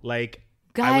 fuck! Like,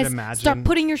 guys, I would imagine, start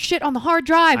putting your shit on the hard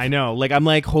drive. I know. Like, I'm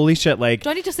like, holy shit. Like, do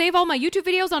I need to save all my YouTube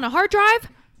videos on a hard drive?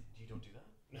 You don't do that?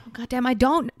 No. Oh, goddamn, I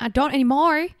don't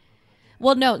anymore.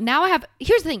 Well, no, now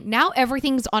here's the thing. Now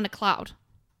everything's on a cloud.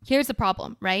 Here's the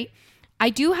problem, right? I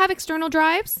do have external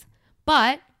drives,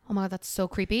 but, oh my God, that's so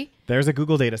creepy. There's a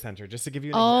Google data center, just to give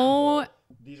you an example.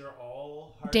 These are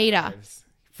all hard drives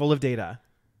full of data.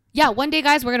 Yeah, one day,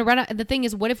 guys, we're going to run out. The thing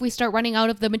is, what if we start running out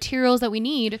of the materials that we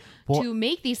need to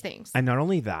make these things? And not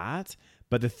only that,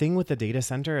 but the thing with the data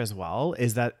center as well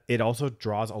is that it also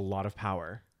draws a lot of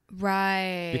power.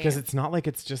 Right. Because it's not like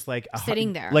it's just like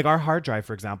sitting there. Like our hard drive,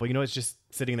 for example, it's just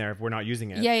sitting there if we're not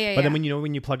using it. Yeah. But then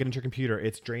when you plug it into your computer,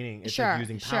 it's draining. It's like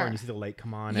using power and you see the light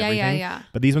come on, everything. Yeah.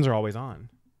 But these ones are always on.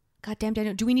 God damn,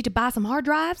 Daniel. Do we need to buy some hard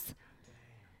drives?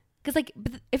 Because like,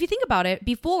 if you think about it,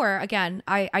 before, again,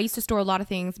 I used to store a lot of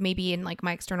things maybe in like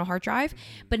my external hard drive.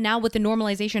 But now with the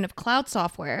normalization of cloud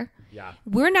software,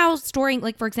 we're now storing,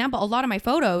 like, for example, a lot of my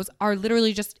photos are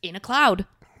literally just in a cloud.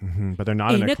 Mm-hmm, but they're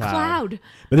not in a cloud.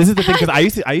 But this is the thing, because I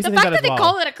used to think that as well. The fact that they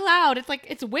call it a cloud, it's like,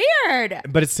 it's weird.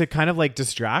 But it's to kind of like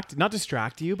not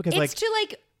distract you, because it's to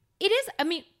like, it is, I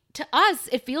mean, to us,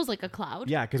 it feels like a cloud.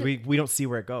 Yeah, because we don't see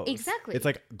where it goes. Exactly. It's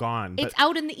like gone. It's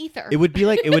out in the ether. It would be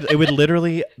like, it would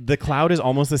literally, the cloud is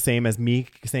almost the same as me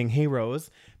saying, hey, Rose,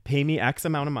 pay me X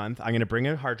amount a month. I'm going to bring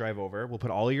a hard drive over. We'll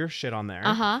put all of your shit on there.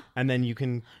 And then you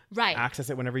can access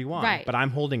it whenever you want. Right. But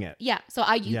I'm holding it. Yeah. So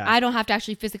I don't have to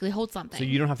actually physically hold something. So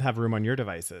you don't have to have room on your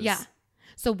devices. Yeah.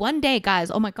 So one day, guys,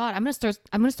 oh my God, I'm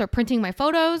gonna start printing my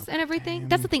photos and everything.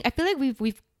 That's the thing. I feel like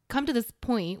we've come to this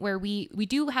point where we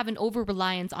do have an over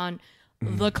reliance on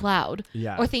the cloud.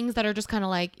 Yeah. Or things that are just kind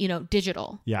of like,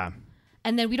 digital. Yeah.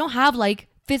 And then we don't have like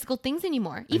physical things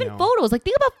anymore. Even photos. Like,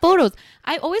 think about photos.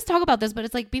 I always talk about this, but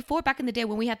it's like before, back in the day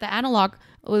when we had the analog,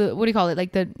 what do you call it?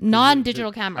 Like the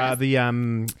non-digital cameras. The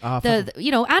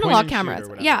analog cameras.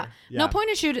 Yeah. No, point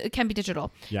and shoot, it can be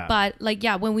digital. Yeah. But like,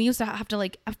 when we used to have to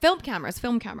like film cameras.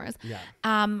 Yeah.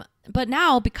 But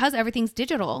now, because everything's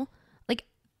digital, like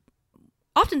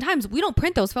oftentimes we don't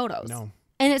print those photos. No.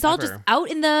 And it's all just out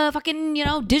in the fucking,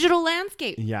 digital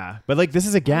landscape. Yeah. But like, this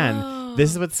is this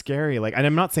is what's scary. Like, and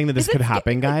I'm not saying that this could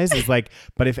happen, guys. It's like,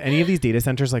 but if any of these data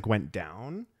centers like went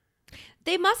down,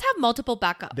 they must have multiple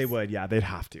backups. They would. Yeah. They'd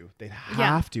have to.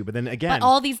 But then again. But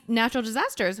all these natural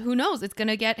disasters, who knows? It's going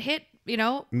to get hit,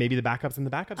 Maybe the backups and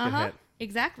the backups get hit.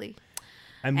 Exactly.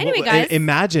 And anyway, guys.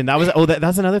 Imagine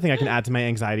that's another thing I can add to my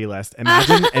anxiety list.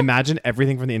 Imagine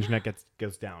everything from the internet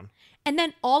goes down. And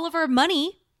then all of our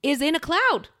money is in a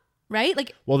cloud, right?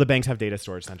 Like, well, the banks have data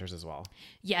storage centers as well.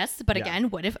 Yes, but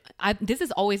again, what if this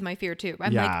is always my fear too.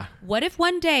 I'm like, what if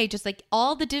one day just like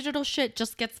all the digital shit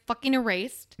just gets fucking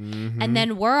erased, and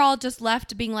then we're all just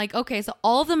left being like, okay, so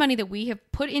all of the money that we have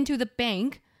put into the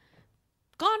bank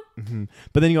gone.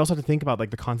 But then you also have to think about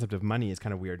like the concept of money is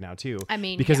kind of weird now too. I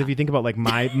mean, because if you think about like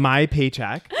my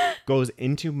paycheck goes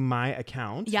into my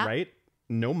account, right?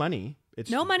 No money.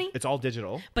 No money. It's all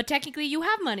digital. But technically you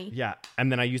have money. Yeah.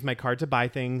 And then I use my card to buy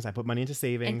things. I put money into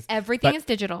savings. And everything is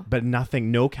digital. But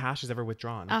no cash is ever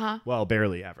withdrawn. Well,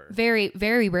 barely ever. Very,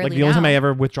 very rarely. Like the only time I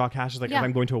ever withdraw cash is like if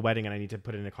I'm going to a wedding and I need to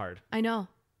put it in a card. I know.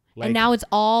 Like, and now it's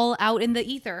all out in the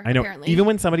ether. I know. Apparently. Even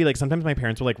when somebody like sometimes my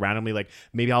parents will like randomly like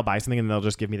maybe I'll buy something and they'll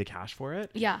just give me the cash for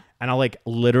it. Yeah. And I'll like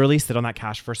literally sit on that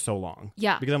cash for so long.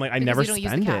 Yeah. Because I'm like I never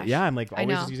spend it. Yeah. I'm like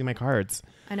always just using my cards.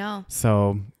 I know.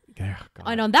 So.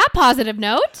 And on that positive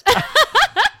note,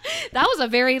 that was a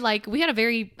very we had a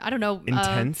very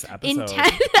intense episode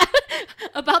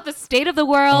about the state of the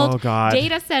world,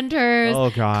 data centers,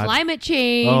 climate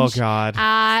change,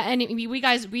 and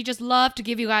we just love to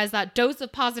give you guys that dose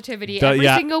of positivity every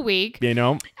single week.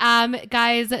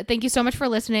 Guys, thank you so much for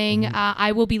listening.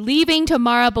 I will be leaving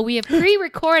tomorrow, but we have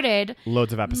pre-recorded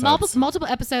loads of episodes, multiple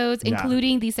episodes,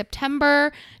 including the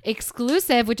September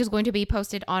exclusive, which is going to be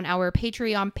posted on our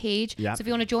Patreon page. So if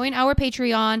you want to join our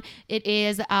Patreon, it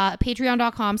is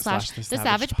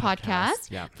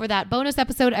patreon.com/thesavagepodcast for that bonus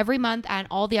episode every month, and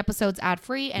all the episodes ad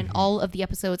free, and all of the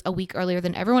episodes a week earlier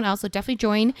than everyone else. So definitely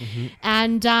join.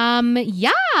 And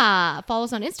follow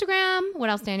us on Instagram. What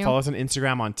else, Daniel? Follow us on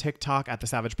Instagram, on TikTok at The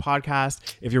Savage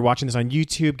Podcast. If you're watching this on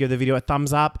YouTube, give the video a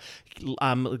thumbs up.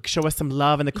 Show us some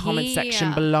love in the comment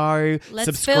section below. Let's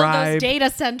subscribe. Fill those data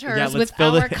centers with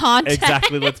our content.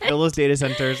 Exactly. Let's fill those data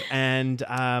centers. And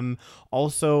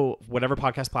also, whatever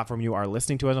podcast platform you are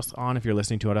listening to us on, if you're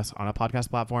listening to us on a podcast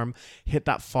platform, hit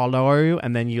that follow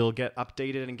and then you'll get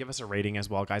updated, and give us a rating as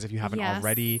well, guys, if you haven't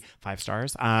already. 5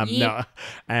 stars. No.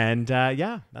 And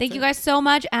thank you guys so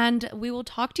much, and we will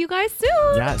talk to you guys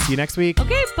soon. Yeah. See you next week.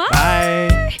 Okay. Bye.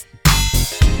 Bye.